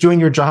just doing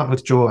your job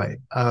with joy.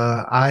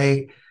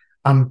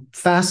 I'm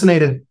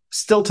fascinated,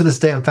 still to this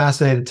day, I'm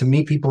fascinated to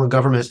meet people in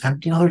government,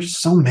 and they're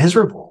just so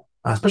miserable,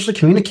 especially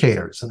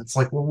communicators. And it's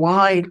like, well,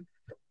 why?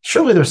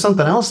 Surely there's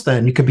something else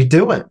then you could be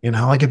doing.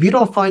 Like, if you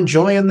don't find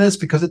joy in this,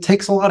 because it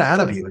takes a lot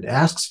out of you, it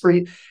asks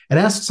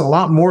a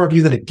lot more of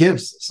you than it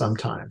gives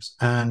sometimes,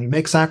 and you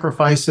make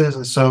sacrifices.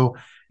 And so,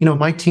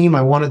 my team,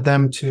 I wanted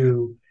them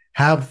to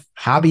have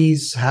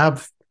hobbies,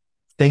 have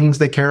things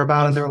they care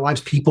about in their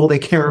lives, people they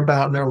care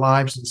about in their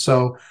lives. And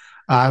so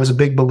I was a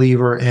big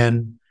believer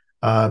in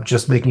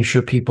just making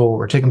sure people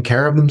were taking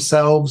care of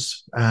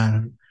themselves.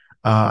 And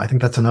I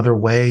think that's another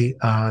way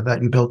that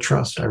you build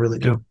trust. I really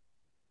do.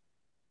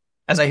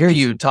 As I hear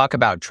you talk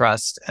about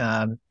trust,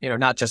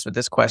 not just with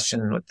this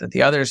question, with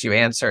the others you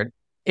answered,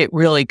 it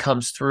really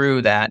comes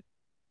through that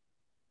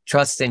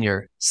trust in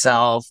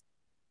yourself,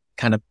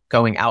 kind of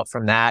going out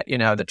from that,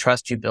 the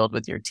trust you build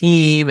with your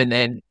team. And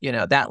then,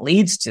 that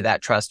leads to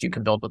that trust you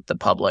can build with the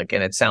public.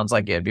 And it sounds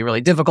like it'd be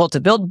really difficult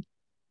to build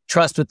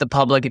trust with the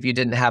public if you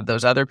didn't have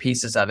those other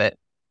pieces of it.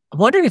 I'm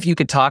wondering if you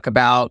could talk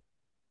about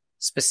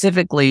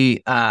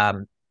specifically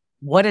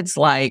what it's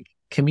like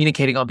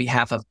communicating on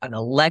behalf of an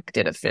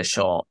elected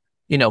official,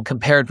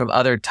 compared from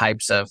other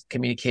types of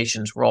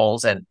communications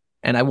roles. And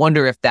I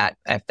wonder if that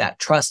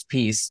trust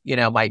piece,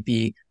 might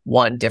be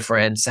one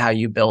difference, how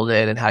you build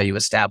it and how you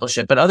establish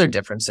it, but other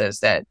differences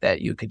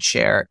that you could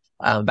share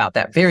about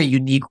that very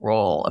unique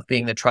role of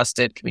being the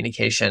trusted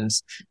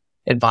communications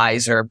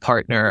advisor,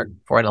 partner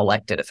for an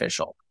elected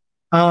official.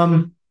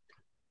 Um,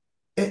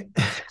 it,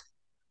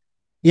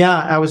 yeah,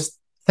 I was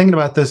thinking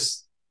about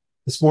this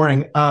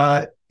morning.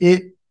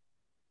 It's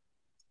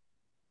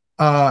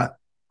a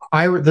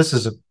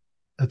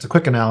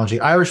quick analogy.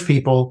 Irish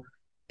people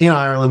in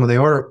Ireland, when they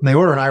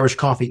order an Irish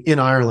coffee in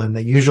Ireland,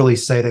 they usually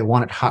say they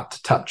want it hot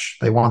to touch.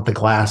 They want the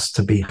glass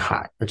to be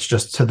hot. It's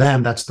just, to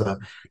them, that's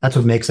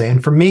what makes it.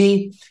 And for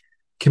me,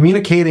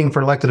 communicating for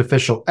an elected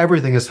official,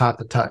 everything is hot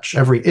to touch.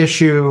 Every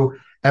issue,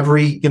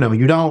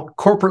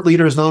 corporate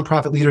leaders,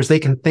 nonprofit leaders, they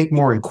can think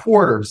more in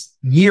quarters,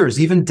 years,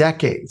 even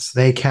decades.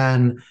 They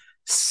can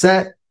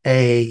set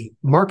a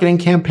marketing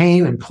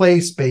campaign in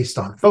place based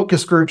on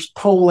focus groups,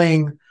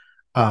 polling.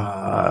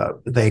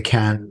 They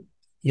can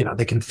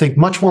think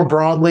much more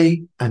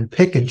broadly and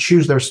pick and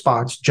choose their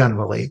spots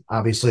generally.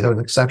 Obviously, there are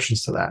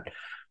exceptions to that.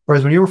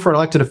 Whereas when you were for an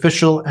elected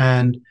official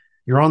and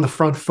you're on the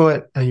front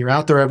foot and you're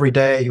out there every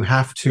day, you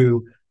have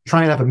to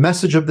try and have a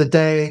message of the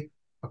day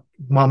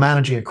while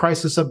managing a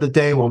crisis of the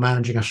day, while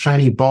managing a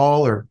shiny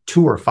ball or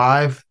 2 or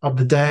 5 of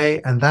the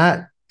day. And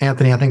that,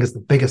 Anthony, I think is the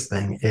biggest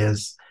thing.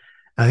 Is,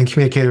 I think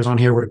communicators on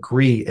here would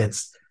agree,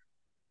 it's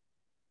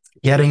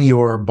getting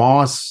your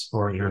boss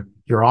or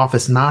your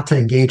office not to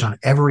engage on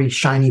every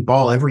shiny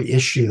ball, every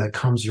issue that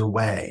comes your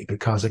way,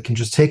 because it can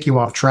just take you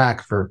off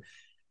track for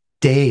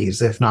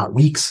days, if not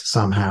weeks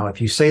somehow.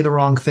 If you say the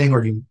wrong thing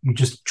or you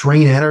just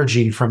drain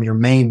energy from your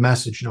main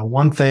message.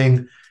 One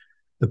thing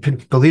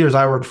the leaders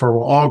I worked for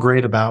were all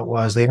great about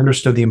was they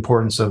understood the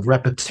importance of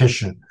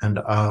repetition and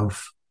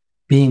of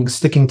keeping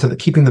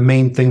the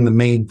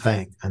main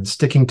thing and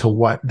sticking to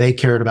what they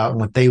cared about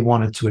and what they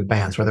wanted to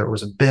advance, whether it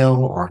was a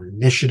bill or an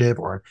initiative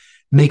or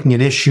making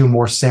an issue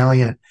more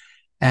salient.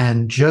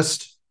 And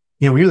just,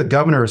 when you're the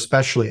governor,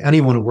 especially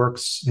anyone who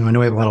works, I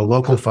know we have a lot of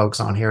local folks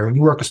on here. When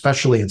you work,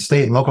 especially in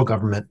state and local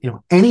government,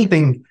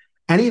 anything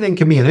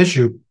can be an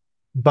issue,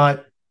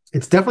 but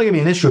it's definitely gonna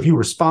be an issue if you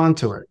respond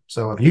to it.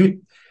 So if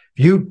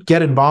you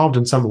get involved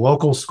in some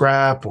local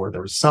scrap or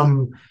there's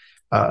some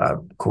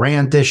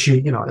grant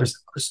issue,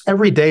 there's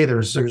every day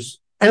there's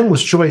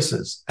endless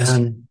choices.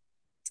 And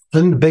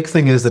then the big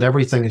thing is that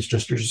everything is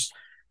just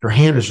your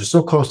hand is just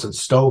so close to the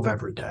stove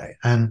every day.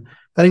 And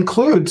that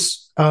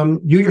includes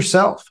you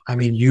yourself. I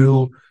mean,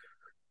 you're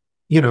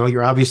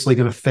obviously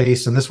going to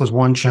face, and this was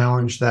one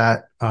challenge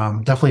that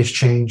definitely has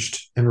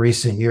changed in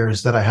recent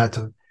years that I had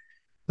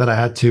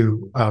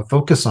to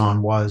focus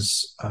on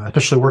was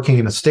especially working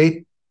in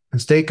state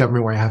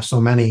government where I have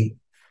so many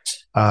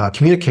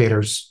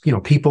communicators,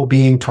 people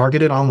being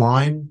targeted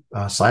online,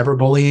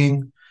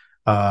 cyberbullying.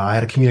 I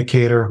had a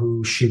communicator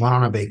who she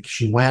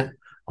went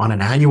on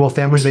an annual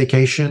family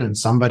vacation, and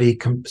somebody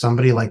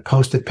like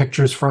posted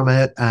pictures from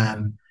it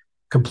and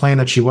complained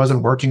that she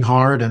wasn't working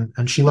hard,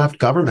 and she left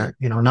government,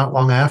 not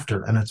long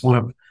after. And it's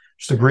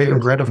just a great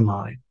regret of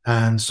mine.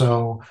 And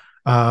so,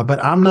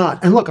 but I'm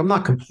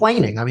not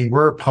complaining. I mean,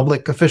 we're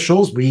public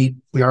officials. We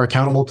are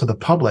accountable to the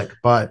public,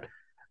 but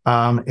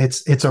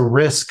it's a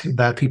risk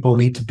that people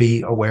need to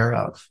be aware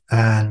of.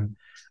 And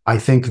I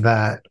think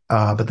that,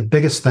 but the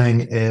biggest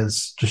thing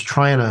is just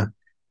trying to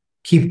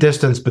keep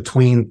distance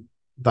between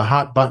the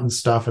hot button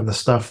stuff and the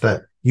stuff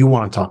that you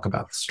want to talk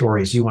about, the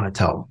stories you want to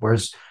tell.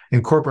 Whereas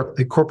in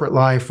corporate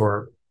life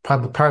or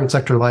private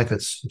sector life,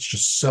 it's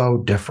just so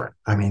different.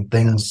 I mean,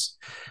 things,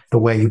 the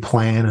way you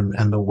plan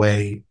and the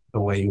way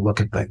you look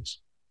at things.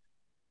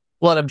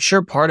 Well, and I'm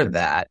sure part of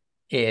that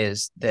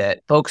is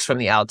that folks from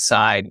the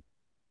outside,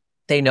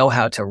 they know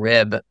how to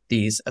rib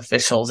these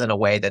officials in a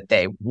way that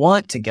they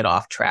want to get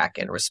off track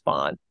and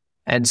respond.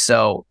 And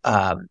so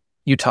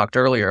you talked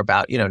earlier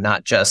about,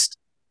 not just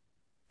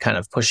kind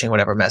of pushing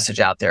whatever message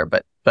out there,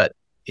 but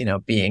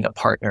being a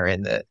partner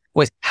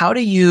with how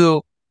do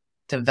you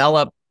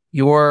develop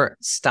your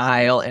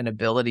style and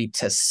ability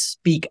to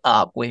speak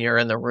up when you're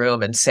in the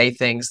room and say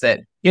things that,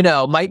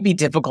 might be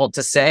difficult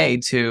to say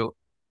to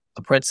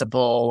a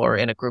principal or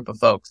in a group of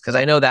folks? Because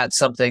I know that's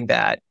something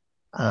that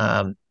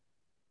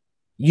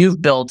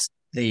you've built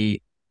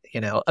the,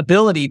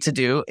 ability to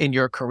do in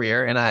your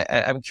career. And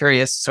I'm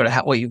curious sort of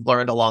what you've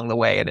learned along the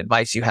way and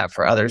advice you have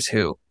for others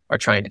who are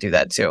trying to do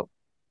that too.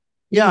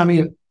 Yeah, I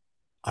mean,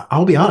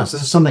 I'll be honest,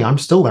 this is something I'm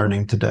still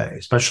learning today,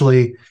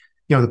 especially,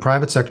 in the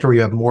private sector where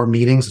you have more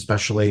meetings,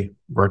 especially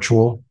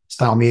virtual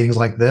style meetings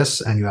like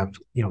this, and you have,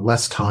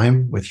 less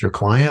time with your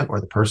client or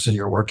the person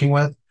you're working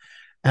with.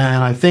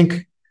 And I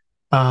think,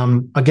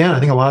 again, I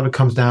think a lot of it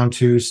comes down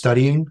to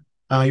studying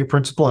your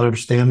principal and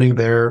understanding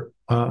their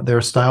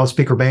style.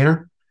 Speaker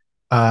Boehner,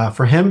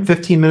 for him,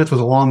 15 minutes was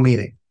a long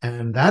meeting.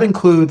 And that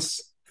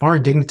includes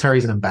foreign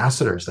dignitaries and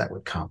ambassadors that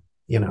would come,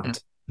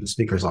 to the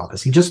speaker's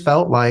office. He just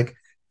felt like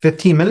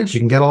 15 minutes, you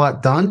can get a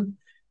lot done.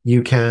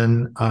 You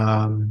can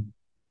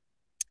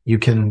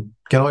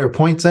get all your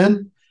points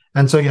in.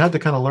 And so you have to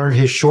kind of learn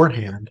his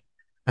shorthand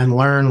and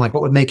learn like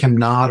what would make him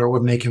nod or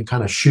what would make him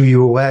kind of shoo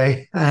you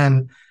away.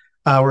 And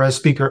whereas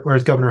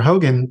Governor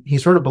Hogan, he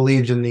sort of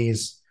believed in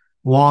these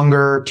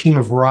longer team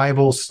of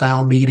rivals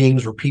style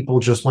meetings where people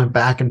just went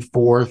back and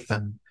forth.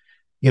 And,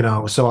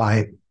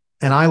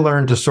 I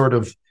learned to sort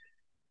of,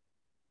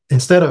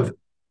 instead of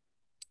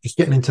just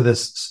getting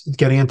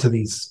into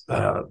these,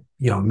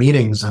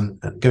 meetings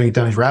and going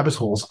down these rabbit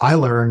holes, I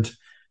learned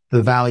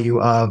the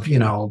value of,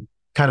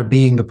 kind of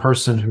being the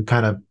person who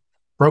kind of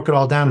broke it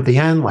all down at the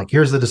end. Like,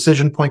 here's the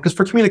decision point. Because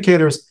for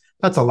communicators,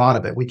 that's a lot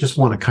of it. We just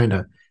want to kind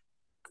of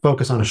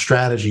focus on a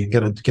strategy and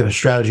get a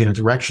strategy and a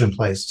direction in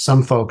place.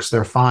 Some folks,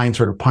 they're fine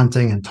sort of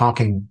punting and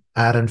talking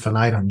ad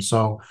infinitum.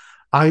 So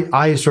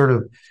I sort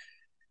of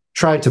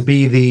tried to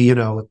be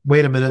the,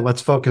 wait a minute,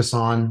 let's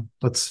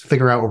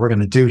figure out what we're going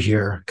to do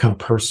here kind of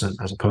person,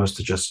 as opposed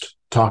to just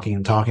talking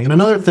and talking. And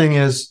another thing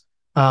is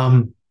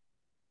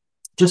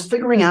just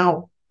figuring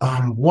out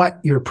what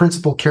your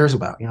principal cares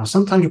about.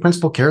 Sometimes your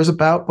principal cares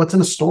about what's in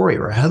a story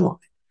or a headline.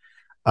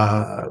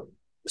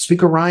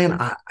 Speaker Ryan,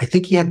 I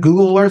think he had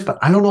Google alerts, but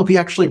I don't know if he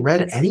actually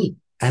read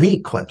any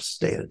clips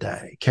day to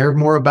day. Cared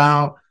more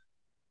about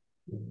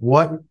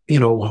what,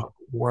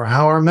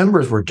 how our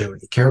members were doing.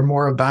 He cared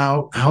more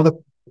about how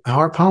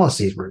our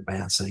policies were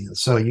advancing. And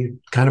so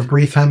you kind of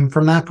brief him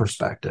from that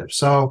perspective.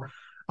 So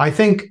I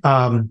think,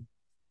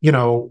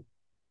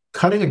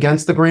 cutting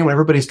against the grain when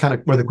everybody's kind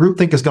of where the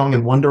groupthink is going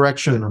in one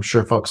direction, and I'm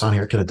sure folks on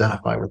here can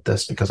identify with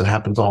this because it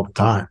happens all the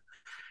time.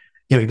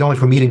 You're going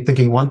to a meeting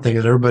thinking one thing,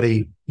 and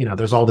everybody,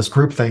 there's all this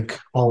groupthink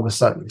all of a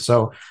sudden.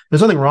 So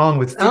there's nothing wrong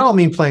with, I don't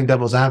mean playing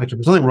devil's advocate,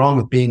 there's nothing wrong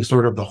with being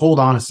sort of the hold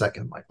on a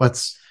second, like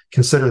let's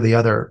consider the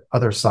other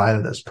side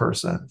of this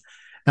person.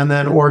 And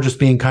then, or just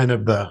being kind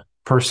of the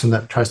person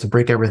that tries to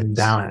break everything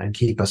down and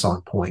keep us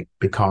on point.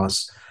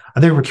 Because I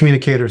think for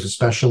communicators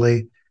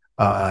especially,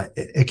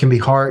 it can be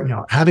hard,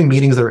 having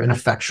meetings that are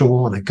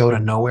ineffectual and that go to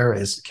nowhere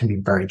can be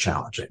very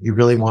challenging. You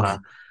really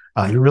want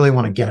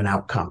to get an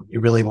outcome. You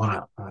really want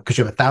to, because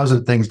you have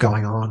 1,000 things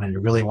going on, and you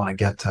really want to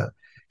get to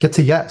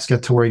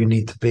where you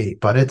need to be.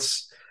 But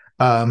it's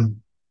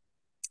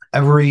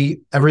every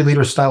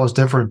leader's style is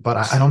different,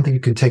 but I don't think you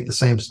can take the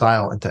same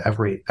style into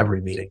every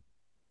meeting.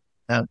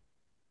 I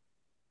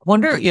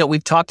wonder,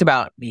 we've talked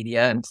about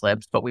media and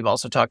clips, but we've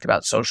also talked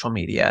about social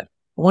media.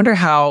 I wonder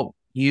how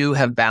you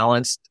have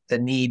balanced the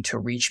need to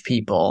reach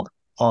people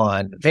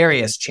on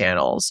various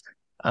channels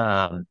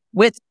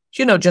with,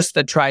 just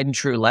the tried and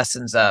true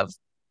lessons of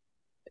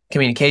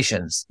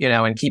communications,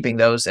 and keeping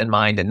those in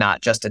mind and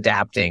not just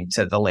adapting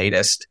to the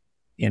latest,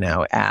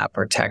 app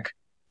or tech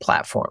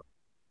platform.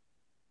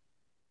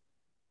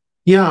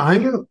 Yeah,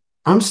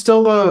 I'm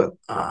still a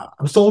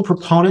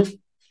proponent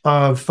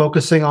of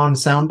focusing on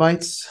sound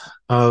bites,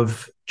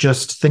 of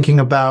just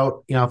thinking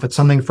about, if it's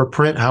something for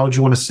print, how would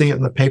you want to see it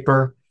in the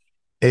paper?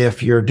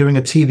 If you're doing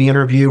a TV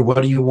interview, what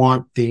do you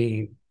want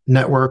the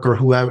network or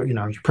whoever,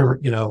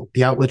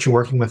 the outlet you're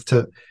working with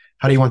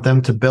how do you want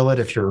them to bill it?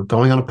 If you're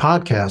going on a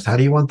podcast, how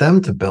do you want them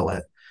to bill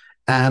it?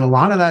 And a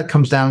lot of that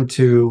comes down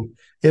to,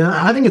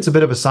 I think it's a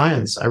bit of a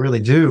science. I really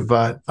do.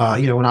 But,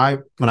 when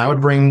I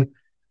would bring,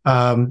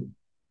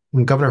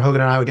 when Governor Hogan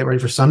and I would get ready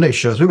for Sunday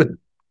shows, we would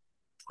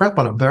prep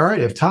on a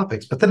variety of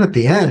topics. But then at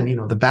the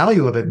end, the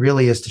value of it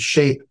really is to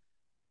shape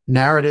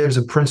narratives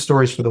and print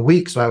stories for the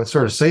week. So I would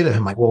sort of say to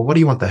him, like, well, what do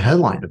you want the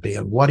headline to be?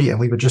 And and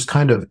we would just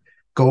kind of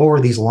go over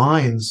these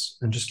lines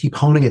and just keep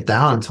honing it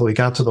down until we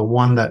got to the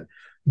one that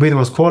would be the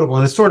most quotable.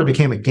 And it sort of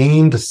became a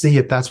game to see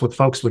if that's what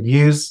folks would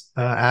use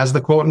as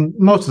the quote. And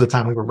most of the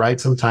time we were right.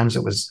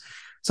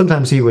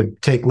 Sometimes he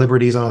would take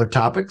liberties on other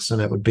topics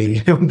and it would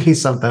be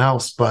something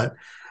else. But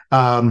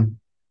I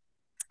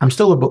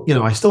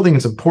still think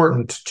it's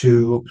important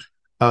to,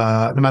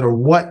 no matter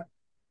what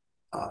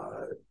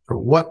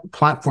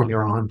platform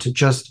you're on, to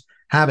just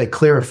have a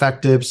clear,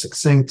 effective,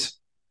 succinct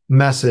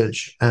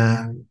message,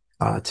 and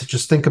to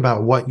just think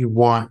about what you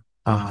want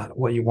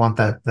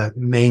that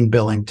main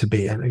billing to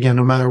be. And again,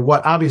 no matter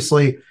what,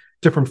 obviously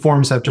different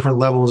forms have different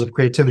levels of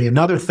creativity.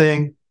 Another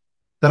thing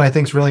that I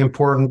think is really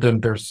important,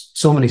 and there's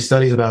so many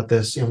studies about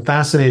this, I'm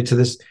fascinated to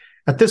this.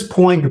 At this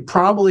point,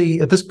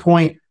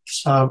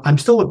 I'm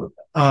still,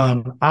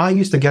 I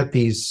used to get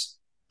these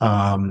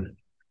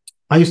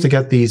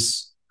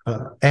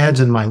ads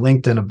in my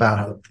LinkedIn about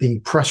how the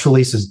press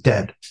release is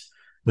dead.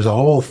 It was a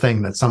whole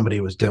thing that somebody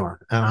was doing.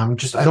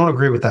 And I don't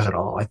agree with that at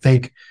all. I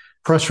think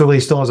press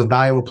release still has a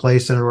valuable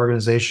place in an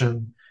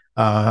organization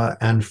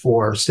and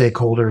for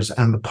stakeholders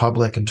and the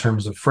public in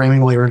terms of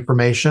framing all your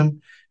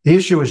information. The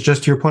issue is,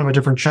 just to your point about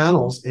different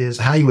channels, is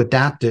how you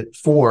adapt it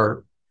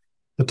for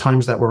the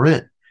times that we're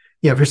in.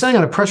 If you're sending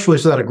out a press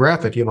release without a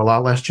graphic, you have a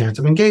lot less chance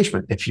of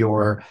engagement. If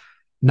you're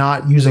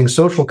not using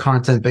social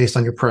content based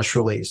on your press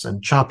release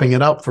and chopping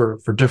it up for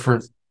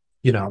different,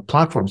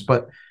 platforms.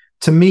 But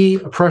to me,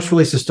 a press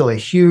release is still a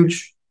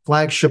huge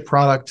flagship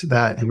product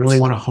that you really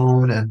want to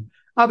hone. And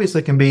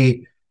obviously it can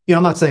be,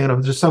 I'm not saying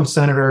there's some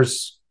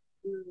senators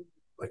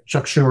like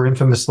Chuck Schumer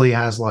infamously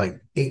has like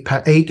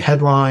eight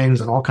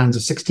headlines and all kinds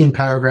of 16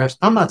 paragraphs.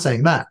 I'm not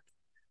saying that,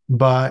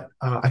 but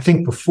I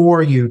think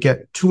before you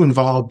get too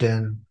involved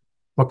in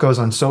what goes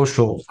on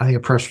social, I think a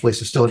press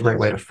release is still a great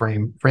way to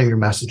frame your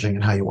messaging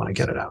and how you want to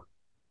get it out.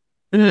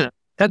 Mm.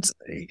 That's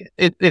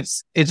it.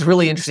 It's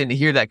really interesting to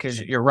hear that,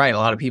 because you're right. A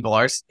lot of people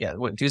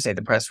do say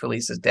the press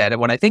release is dead.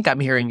 And what I think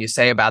I'm hearing you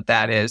say about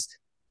that is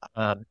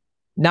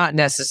not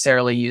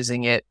necessarily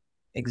using it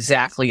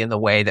exactly in the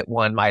way that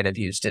one might have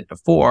used it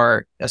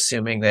before,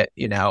 assuming that,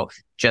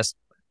 just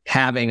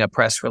having a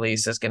press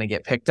release is going to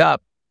get picked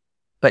up,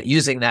 but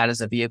using that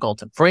as a vehicle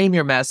to frame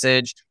your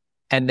message.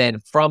 And then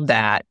from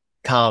that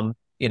come,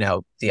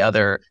 the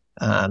other,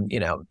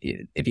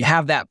 if you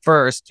have that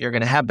first, you're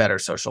going to have better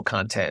social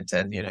content,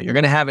 and, you're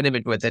going to have an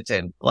image with it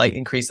and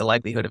increase the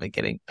likelihood of it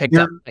getting picked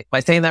up. Am I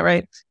saying that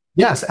right?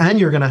 Yes. And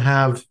you're going to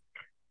have,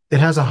 it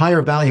has a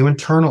higher value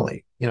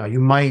internally.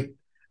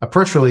 A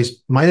press release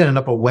might end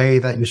up a way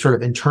that you sort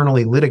of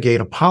internally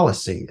litigate a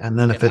policy. And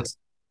then if it's,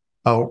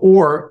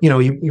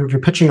 you're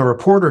pitching a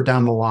reporter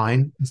down the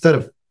line, instead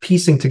of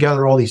piecing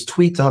together all these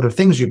tweets and other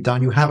things you've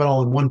done, you have it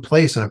all in one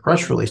place in a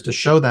press release to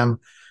show them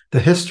the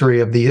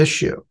history of the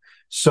issue.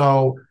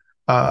 So,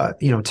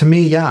 to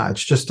me,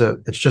 it's just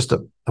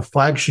a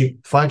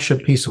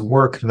flagship piece of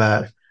work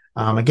that,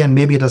 again,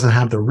 maybe it doesn't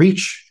have the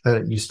reach that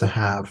it used to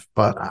have,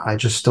 but I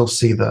just still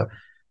see the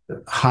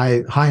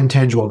high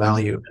intangible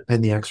value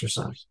in the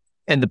exercise.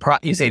 And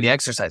you say the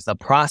exercise, the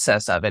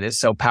process of it is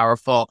so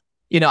powerful.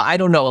 I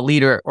don't know a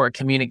leader or a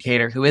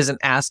communicator who isn't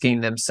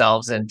asking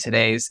themselves in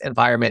today's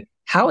environment,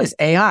 how is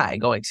AI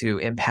going to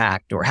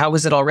impact, or how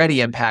is it already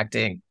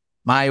impacting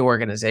my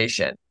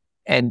organization?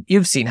 And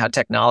you've seen how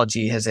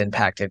technology has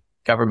impacted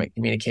government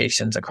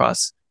communications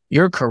across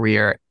your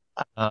career.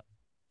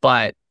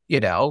 But,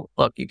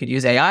 look, you could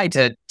use AI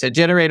to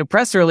generate a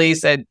press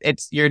release, and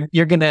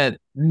you're going to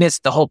miss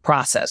the whole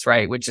process,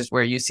 right? Which is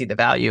where you see the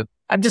value.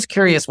 I'm just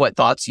curious what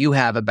thoughts you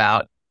have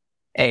about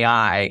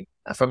AI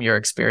from your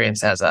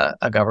experience as a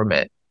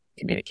government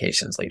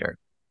communications leader.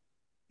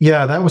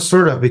 Yeah, that was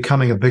sort of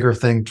becoming a bigger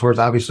thing towards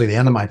obviously the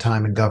end of my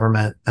time in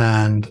government.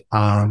 And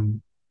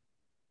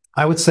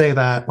I would say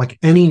that like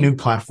any new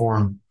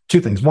platform, two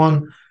things.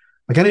 One,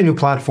 like any new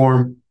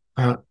platform,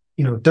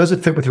 does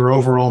it fit with your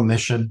overall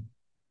mission?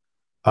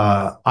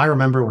 I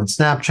remember when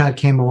Snapchat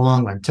came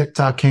along, when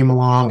TikTok came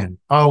along,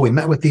 and we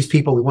met with these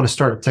people. We want to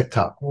start a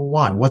TikTok. Well,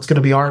 why? What's going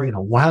to be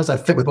how does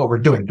that fit with what we're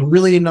doing? Do we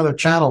really need another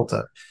channel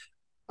to?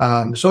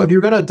 So if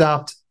you're going to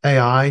adopt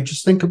AI,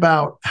 just think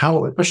about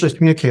how, especially as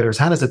communicators,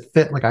 how does it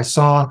fit? Like I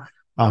saw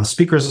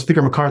Speaker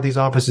McCarthy's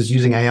office is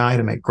using AI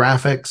to make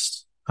graphics.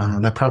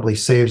 That probably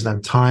saves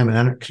them time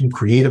and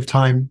creative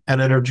time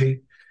and energy.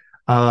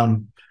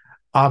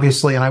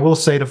 Obviously, and I will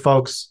say to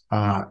folks,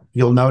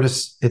 you'll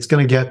notice it's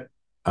going to get,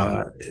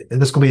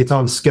 and this will be its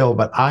own skill,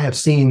 but I have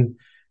seen,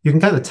 you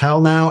can kind of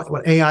tell now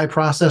what AI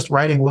processed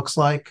writing looks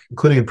like,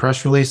 including in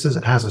press releases.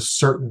 It has a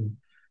certain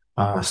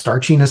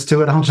starchiness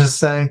to it, I'll just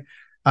say.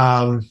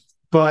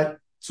 But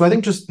so I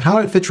think just how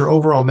it fits your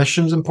overall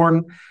mission is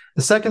important.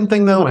 The second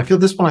thing, though, and I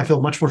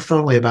feel much more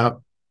strongly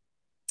about,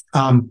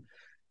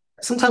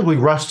 sometimes we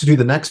rush to do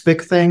the next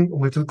big thing.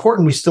 It's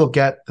important we still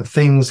get the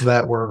things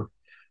that were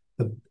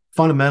the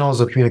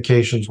fundamentals of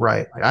communications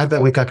right. I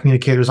bet we've got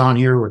communicators on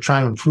here who are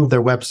trying to improve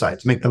their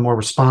websites, make them more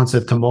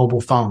responsive to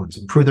mobile phones,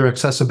 improve their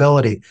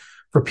accessibility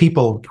for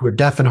people who are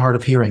deaf and hard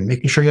of hearing,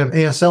 making sure you have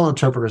ASL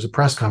interpreters at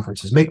press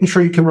conferences, making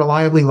sure you can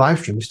reliably live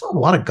stream. We still have a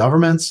lot of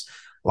governments,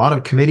 a lot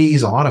of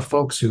committees, a lot of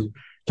folks who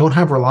don't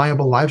have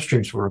reliable live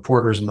streams for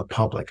reporters and the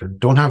public, and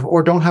don't have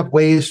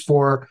ways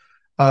for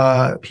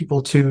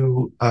people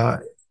to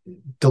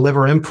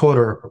deliver input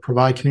or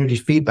provide community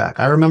feedback.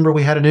 I remember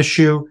we had an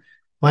issue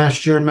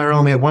last year in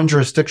Maryland. We had one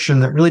jurisdiction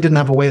that really didn't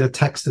have a way to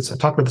text its, I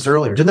talked about this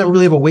earlier, didn't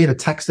really have a way to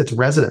text its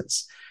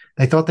residents.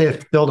 They thought they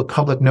had to build a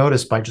public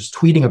notice by just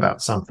tweeting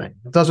about something.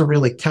 It doesn't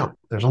really count.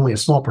 There's only a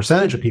small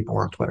percentage of people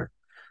on Twitter.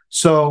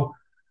 So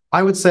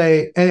I would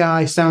say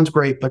AI sounds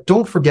great, but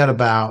don't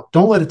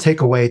let it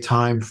take away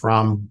time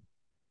from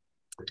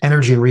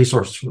energy and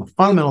resources, from the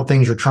fundamental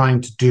things you're trying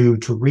to do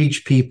to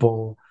reach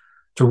people,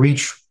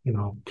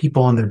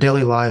 people in their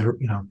daily lives,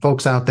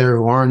 folks out there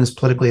who aren't as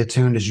politically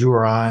attuned as you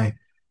or I,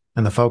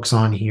 and the folks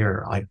on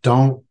here. Like,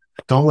 don't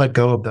let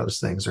go of those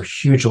things. They're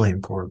hugely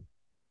important.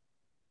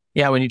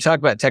 Yeah, when you talk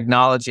about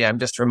technology, I'm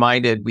just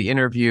reminded we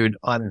interviewed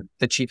on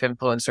the Chief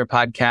Influencer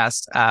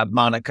podcast,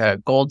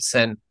 Monica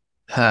Goldson,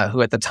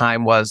 who at the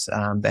time was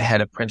the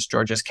head of Prince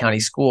George's County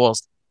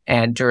Schools.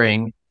 And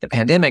during the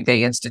pandemic,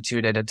 they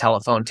instituted a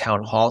telephone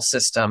town hall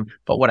system.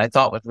 But what I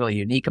thought was really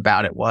unique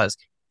about it was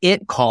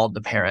it called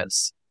the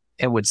parents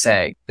and would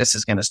say, this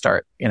is going to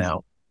start,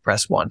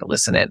 press 1 to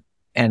listen in.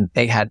 And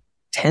they had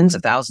tens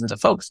of thousands of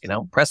folks,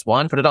 press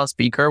 1, put it on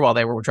speaker while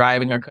they were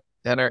driving or cooking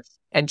dinner.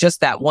 And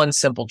just that one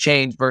simple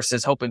change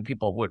versus hoping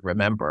people would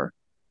remember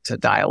to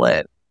dial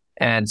in.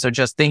 And so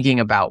just thinking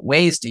about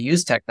ways to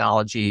use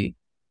technology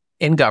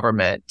in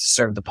government to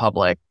serve the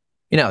public,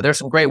 there's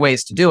some great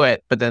ways to do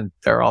it, but then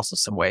there are also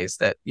some ways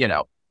that,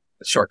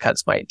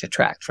 shortcuts might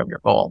detract from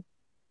your goal.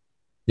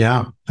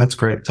 Yeah, that's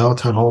great.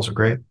 Teletown halls are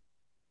great.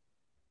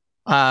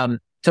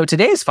 So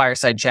today's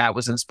fireside chat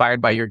was inspired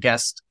by your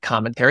guest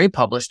commentary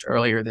published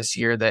earlier this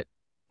year that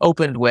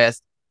opened with,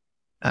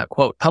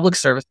 quote, public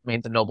service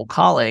remains a noble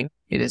calling.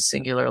 It is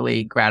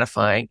singularly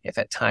gratifying, if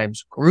at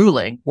times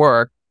grueling,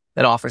 work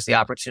that offers the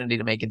opportunity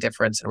to make a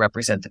difference and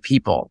represent the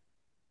people.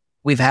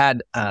 We've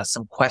had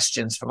some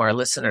questions from our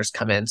listeners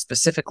come in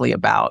specifically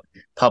about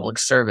public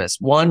service.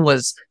 One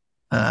was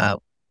a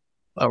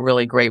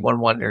really great one,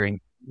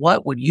 wondering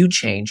what would you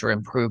change or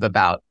improve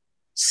about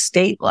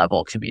state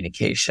level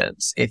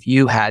communications if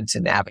you had to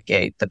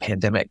navigate the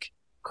pandemic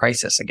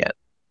crisis again?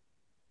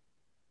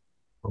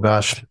 Oh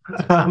gosh.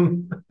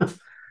 Um,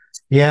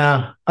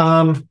 yeah.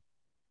 I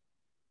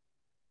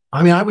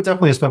mean, I would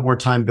definitely have spent more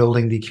time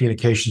building the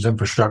communications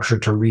infrastructure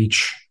to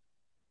reach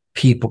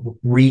people,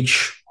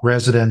 reach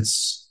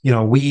residents.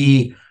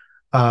 We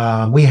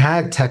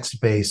had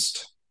text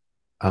based.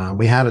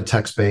 We had a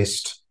text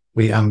based.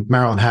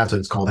 Maryland has it.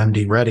 It's called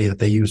MD Ready that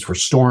they use for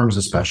storms,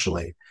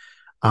 especially.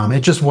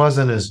 It just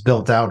wasn't as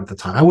built out at the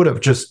time. I would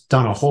have just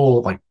done a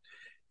whole like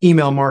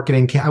email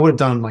marketing. I would have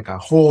done like a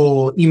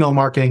whole email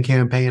marketing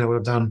campaign. I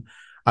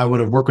would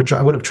have worked with.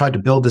 I would have tried to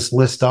build this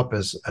list up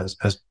as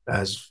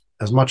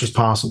much as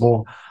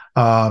possible.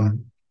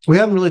 We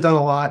haven't really done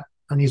a lot,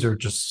 and these are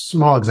just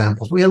small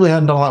examples. We really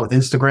hadn't done a lot with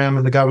Instagram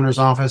in the governor's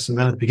office, and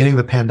then at the beginning of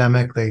the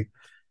pandemic, they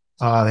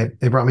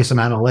brought me some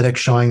analytics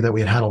showing that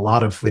we'd had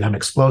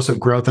explosive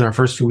growth in our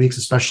first few weeks,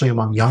 especially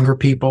among younger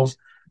people.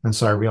 And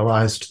so I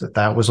realized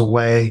that was a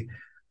way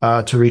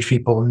to reach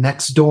people.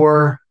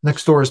 Nextdoor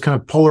is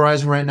kind of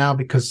polarizing right now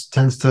because it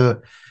tends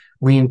to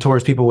lean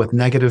towards people with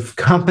negative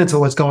comments on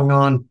what's going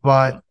on.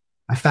 But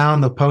I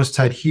found the posts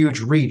had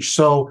huge reach.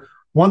 So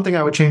one thing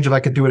I would change if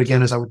I could do it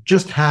again is I would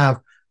just have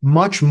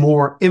much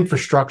more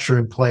infrastructure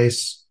in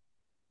place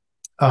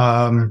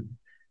to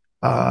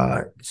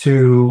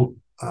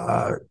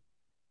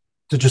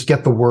just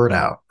get the word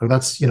out.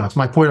 That's, it's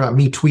my point about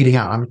me tweeting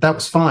out. I mean, that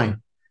was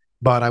fine,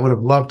 but I would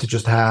have loved to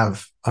just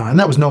have, and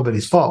that was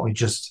nobody's fault. We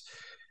just,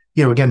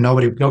 again,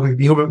 nobody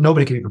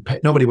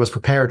was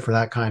prepared for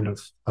that kind of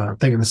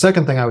thing. And the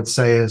second thing I would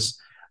say is,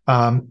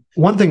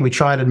 one thing we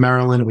tried in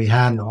Maryland, we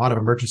had, and a lot of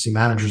emergency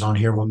managers on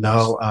here will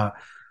know,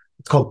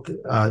 it's called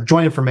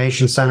joint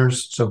information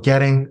centers. So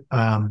getting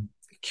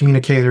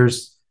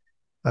communicators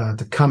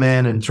to come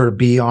in and sort of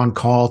be on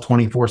call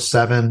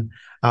 24/7.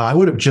 I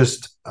would have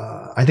just,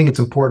 I think it's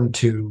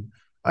important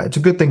it's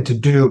a good thing to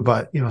do,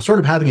 but, sort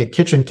of having a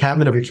kitchen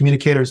cabinet of your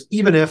communicators,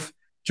 even if,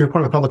 to your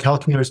point about public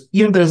health communicators,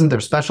 even if that isn't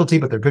their specialty,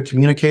 but they're good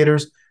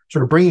communicators,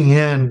 sort of bringing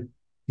in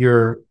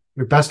your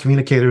best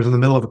communicators in the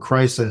middle of a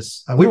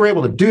crisis. We were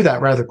able to do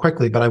that rather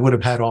quickly, but I would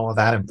have had all of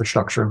that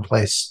infrastructure in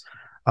place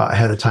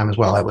ahead of time as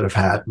well. I would have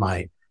had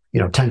my,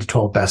 10 to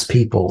 12 best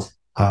people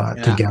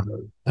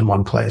together in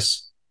one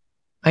place.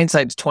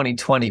 Hindsight's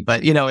 2020,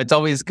 but it's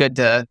always good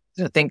to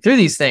think through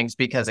these things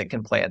because it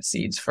can plant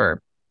seeds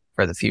for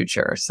the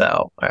future.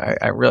 So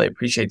I really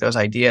appreciate those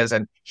ideas,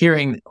 and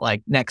hearing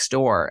like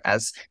Nextdoor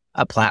as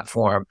a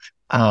platform,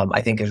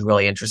 I think is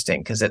really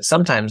interesting because it's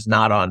sometimes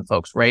not on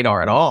folks'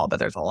 radar at all, but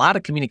there's a lot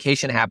of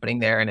communication happening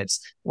there, and it's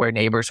where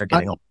neighbors are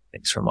getting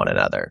things from one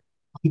another.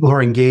 People who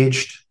are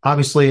engaged,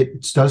 obviously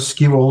it does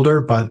skew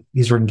older, but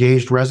these are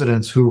engaged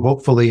residents who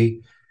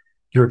hopefully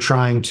you're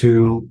trying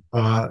to,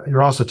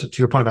 you're also to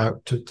your point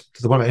about, to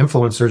the point about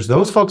influencers,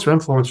 those folks are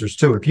influencers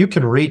too. If you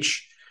can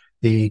reach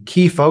the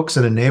key folks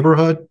in a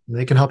neighborhood,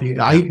 they can help you.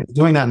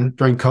 Doing that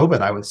during COVID,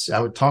 I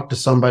would talk to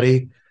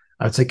somebody.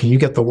 I would say, can you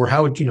get the word?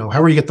 How would you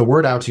get the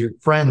word out to your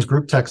friends,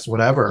 group text,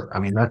 whatever? I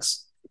mean,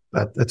 that's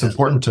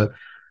important to,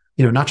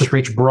 not just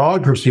reach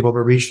broad groups of people, but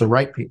reach the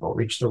right people,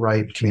 reach the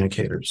right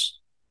communicators.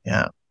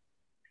 Yeah.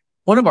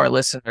 One of our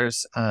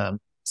listeners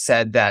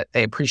said that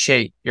they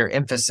appreciate your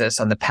emphasis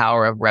on the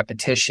power of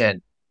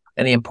repetition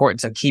and the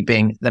importance of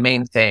keeping the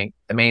main thing.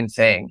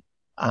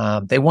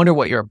 They wonder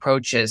what your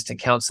approach is to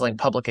counseling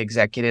public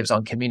executives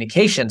on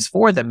communications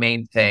for the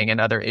main thing and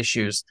other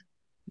issues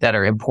that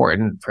are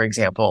important. For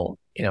example,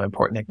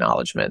 important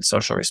acknowledgement,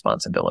 social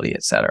responsibility,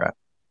 et cetera.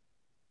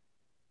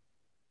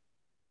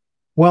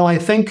 Well, I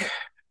think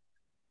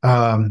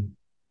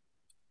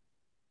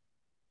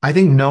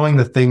knowing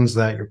the things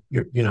that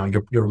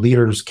your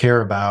leaders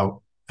care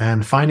about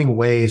and finding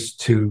ways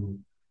to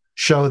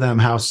show them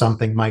how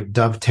something might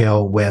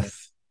dovetail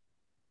with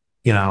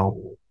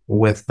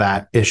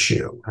that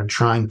issue, and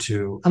trying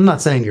to, I'm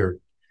not saying you're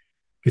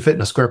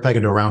fitting a square peg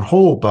into a round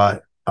hole,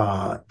 but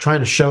trying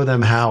to show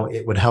them how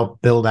it would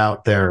help build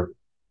out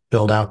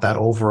that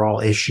overall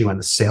issue and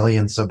the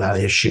salience of that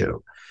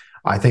issue,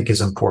 I think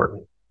is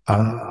important.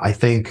 I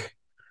think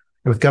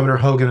with Governor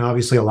Hogan,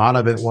 obviously a lot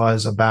of it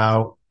was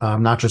about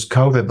not just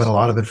COVID, but a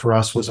lot of it for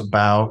us was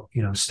about,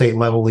 state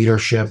level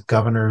leadership,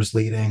 governors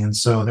leading. And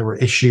so there were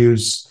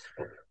issues,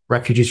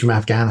 refugees from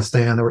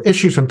Afghanistan, there were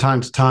issues from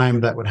time to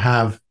time that would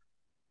have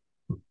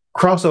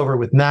crossover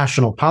with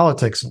national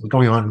politics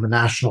going on in the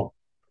national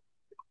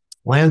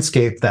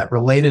landscape that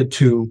related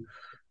to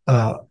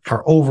my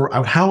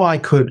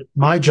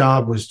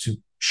job was to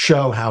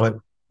show how it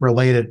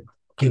related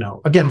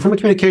again, from a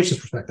communications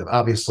perspective,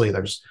 obviously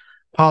there's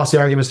policy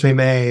arguments to be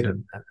made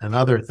and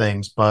other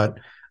things, but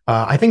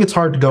I think it's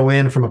hard to go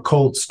in from a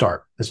cold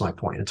start, is my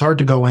point. It's hard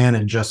to go in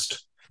and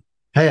just,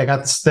 hey, I got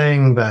this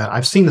thing that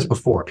I've seen this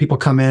before. People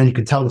come in, you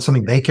can tell it's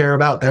something they care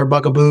about, their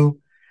bugaboo,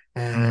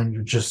 and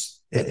you're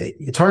just,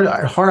 it's hard.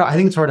 I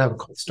think it's hard to have a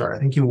cold start. I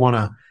think you want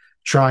to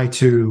try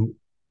to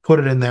put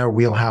it in their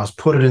wheelhouse,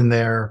 put it in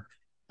their,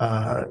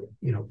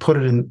 put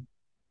it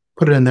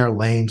in their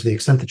lane to the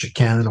extent that you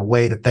can in a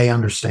way that they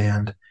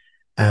understand,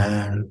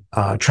 and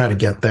try to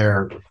get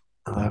their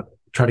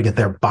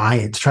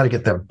buy-in,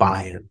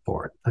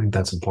 for it. I think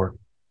that's important.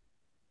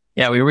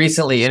 Yeah, we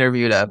recently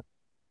interviewed a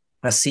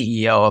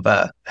CEO of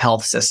a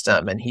health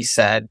system, and he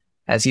said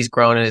as he's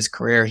grown in his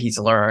career, he's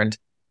learned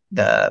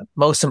the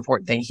most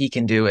important thing he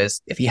can do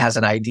is, if he has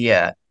an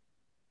idea,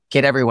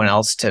 get everyone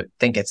else to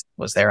think it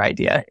was their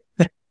idea.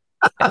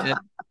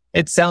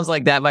 It sounds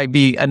like that might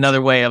be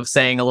another way of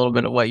saying a little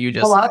bit of what you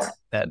just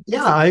said.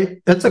 Yeah,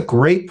 that's a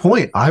great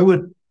point. I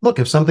would look,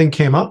 if something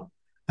came up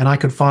and I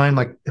could find,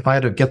 like, if I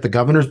had to get the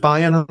governor's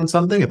buy-in on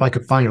something, if I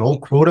could find an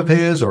old quote of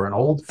his or an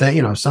old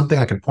thing, something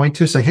I could point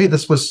to, say, hey,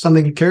 this was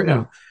something you cared.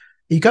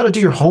 You got to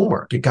do your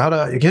homework. You got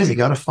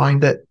to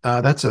find it.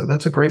 That's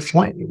a great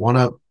point. You want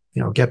to,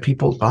 get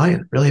people's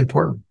buy-in. Really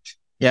important.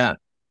 Yeah.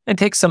 It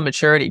takes some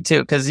maturity too,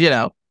 because,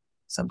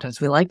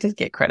 sometimes we like to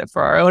get credit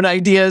for our own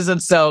ideas.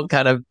 And so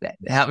kind of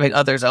having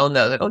others own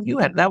those, like, oh,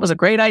 that was a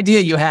great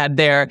idea you had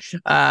there.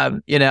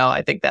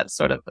 I think that's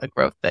sort of a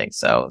growth thing.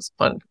 So it's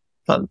a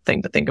fun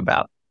thing to think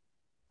about.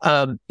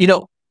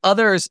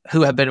 Others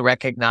who have been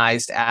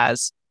recognized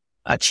as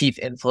a chief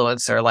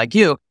influencer like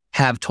you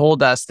have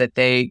told us that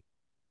they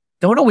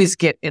don't always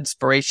get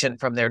inspiration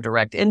from their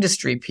direct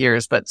industry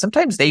peers, but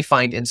sometimes they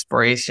find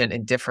inspiration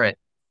in different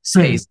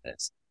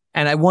spaces.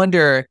 And I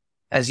wonder,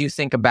 as you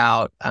think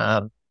about,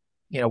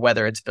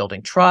 whether it's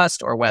building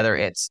trust or whether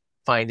it's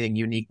finding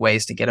unique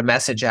ways to get a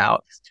message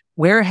out,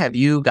 where have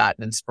you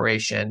gotten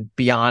inspiration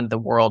beyond the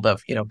world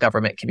of,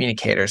 government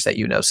communicators that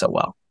you know so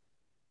well?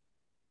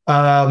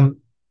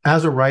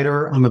 As a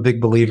writer, I'm a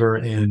big believer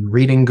in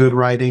reading good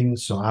writing.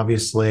 So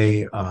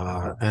obviously,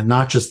 and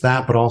not just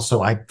that, but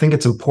also I think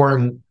it's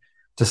important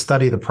to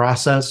study the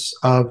process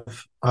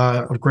of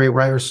great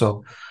writers.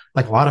 So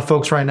like a lot of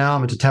folks right now,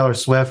 I'm into Taylor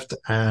Swift,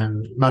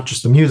 and not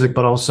just the music,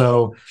 but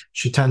also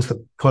she tends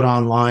to put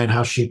online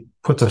how she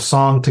puts a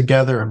song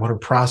together and what her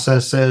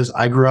process is.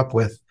 I grew up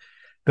with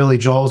Billy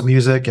Joel's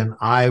music, and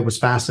I was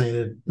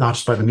fascinated not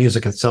just by the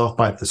music itself,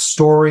 but the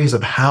stories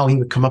of how he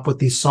would come up with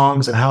these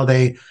songs and how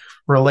they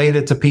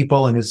related to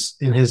people in his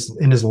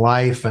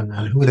life, and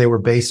who they were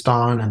based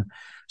on, and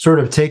sort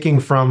of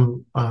taking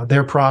from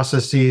their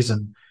processes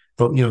and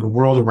the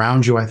world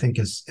around you, I think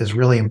is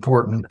really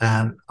important.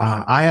 And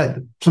I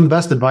had some of the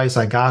best advice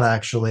I got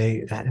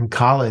actually in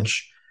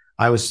college.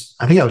 I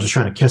think I was just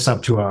trying to kiss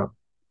up to a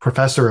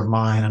professor of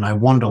mine, and I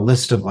wanted a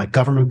list of like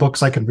government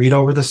books I could read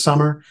over the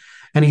summer.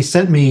 And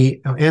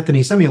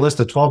Anthony sent me a list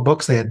of 12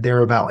 books they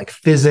were about like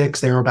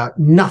physics. They were about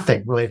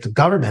nothing related to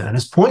government. And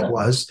his point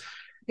was,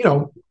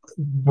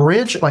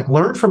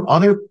 learn from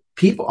other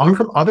people, learn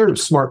from other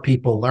smart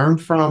people, learn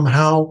from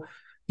how,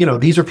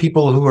 these are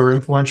people who are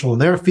influential in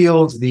their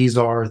fields. These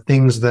are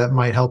things that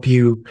might help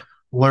you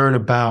learn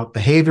about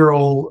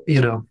behavioral,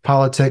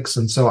 politics.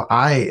 And so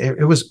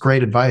it was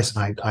great advice.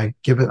 And I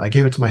gave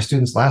it to my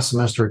students last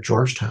semester at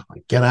Georgetown.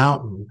 Like, get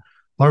out and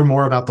learn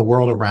more about the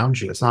world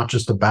around you. It's not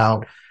just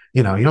about,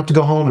 you don't have to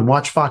go home and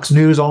watch Fox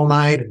News all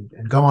night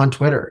and go on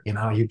Twitter.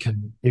 You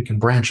can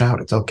branch out.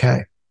 It's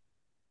okay.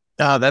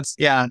 Oh, that's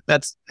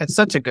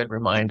such a good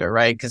reminder,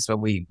 right? Because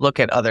when we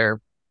look at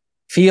other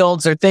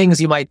fields or things,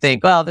 you might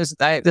think, well, this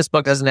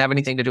book doesn't have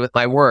anything to do with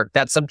my work.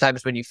 That's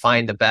sometimes when you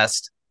find the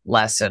best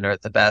lesson or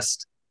the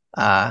best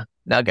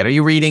nugget. Are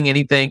you reading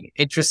anything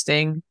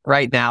interesting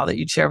right now that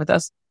you'd share with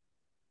us?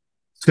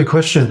 It's a good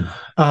question.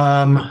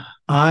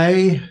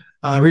 I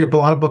read a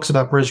lot of books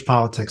about British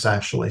politics,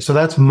 actually. So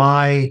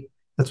I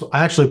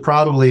actually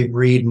probably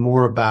read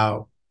more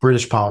about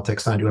British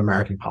politics than I do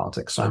American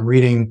politics. So I'm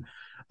reading.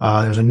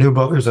 There's a new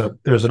book.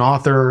 There's an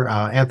author,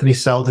 Anthony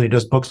Selden. He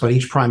does books about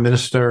each prime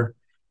minister,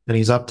 and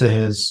he's up to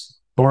his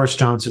Boris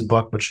Johnson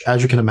book, which,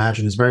 as you can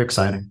imagine, is very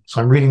exciting. So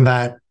I'm reading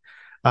that.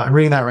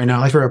 Right now. I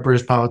like to read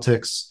British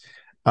politics,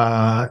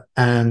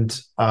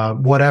 and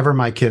whatever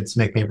my kids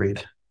make me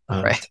read.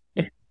 Right.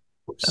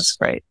 That's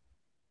great.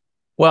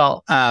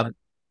 Well, I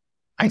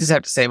just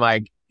have to say,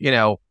 Mike,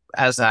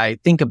 as I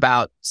think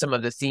about some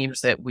of the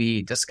themes that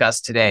we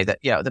discussed today, that,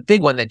 the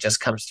big one that just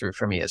comes through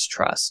for me is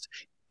trust.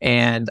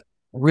 And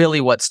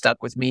really what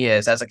stuck with me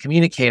is, as a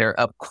communicator,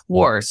 of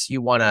course, you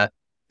want to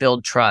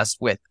build trust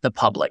with the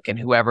public and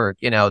whoever,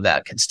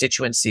 that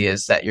constituency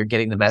is that you're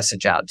getting the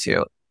message out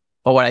to.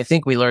 But what I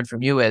think we learned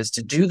from you is,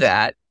 to do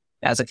that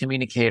as a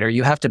communicator,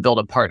 you have to build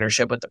a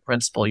partnership with the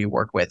principal you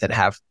work with and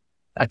have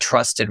a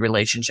trusted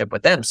relationship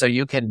with them so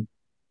you can,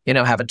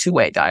 have a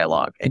two-way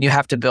dialogue. And you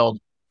have to build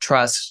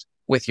trust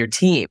with your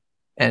team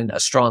and a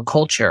strong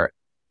culture.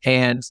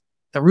 And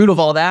the root of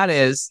all that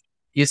is,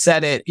 you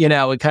said it,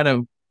 it kind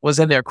of was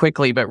in there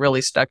quickly, but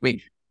really stuck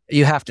me.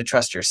 you have to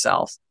trust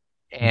yourself.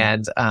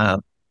 And,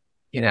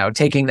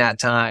 taking that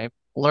time,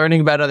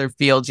 learning about other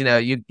fields,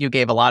 you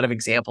gave a lot of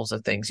examples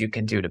of things you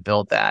can do to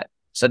build that.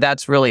 So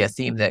that's really a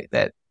theme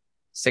that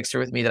sticks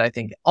through with me, that I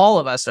think all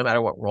of us, no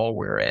matter what role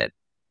we're in,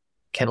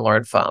 can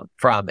learn from.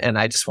 And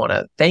I just want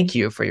to thank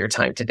you for your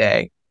time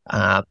today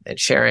and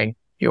sharing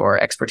your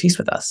expertise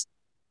with us.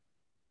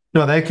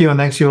 No, thank you. And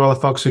thanks to all the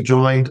folks who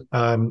joined.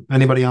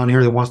 Anybody on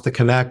here that wants to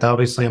connect,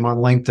 obviously I'm on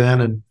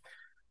LinkedIn, and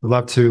would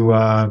love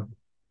to,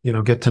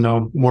 get to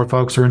know more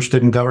folks who are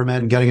interested in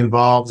government and getting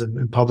involved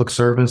in public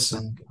service.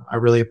 And I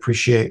really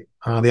appreciate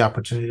the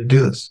opportunity to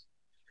do this.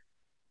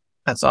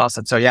 That's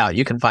awesome. So yeah,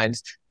 you can find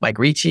Mike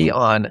Ricci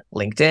on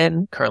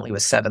LinkedIn, currently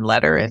with 7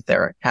 Letter, if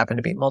there happen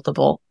to be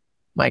multiple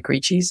Mike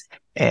Riccis.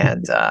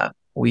 And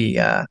we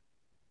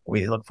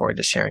look forward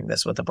to sharing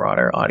this with a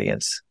broader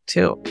audience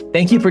too.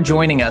 Thank you for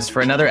joining us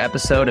for another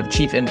episode of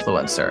Chief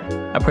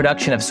Influencer, a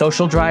production of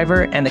Social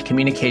Driver and the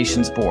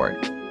Communications Board.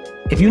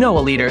 If you know a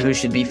leader who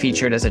should be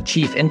featured as a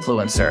Chief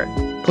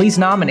Influencer, please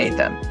nominate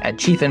them at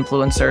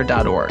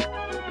chiefinfluencer.org.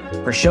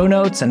 For show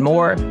notes and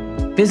more,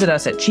 visit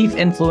us at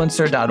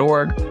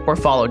chiefinfluencer.org or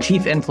follow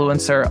Chief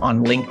Influencer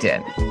on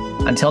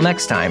LinkedIn. Until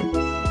next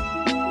time.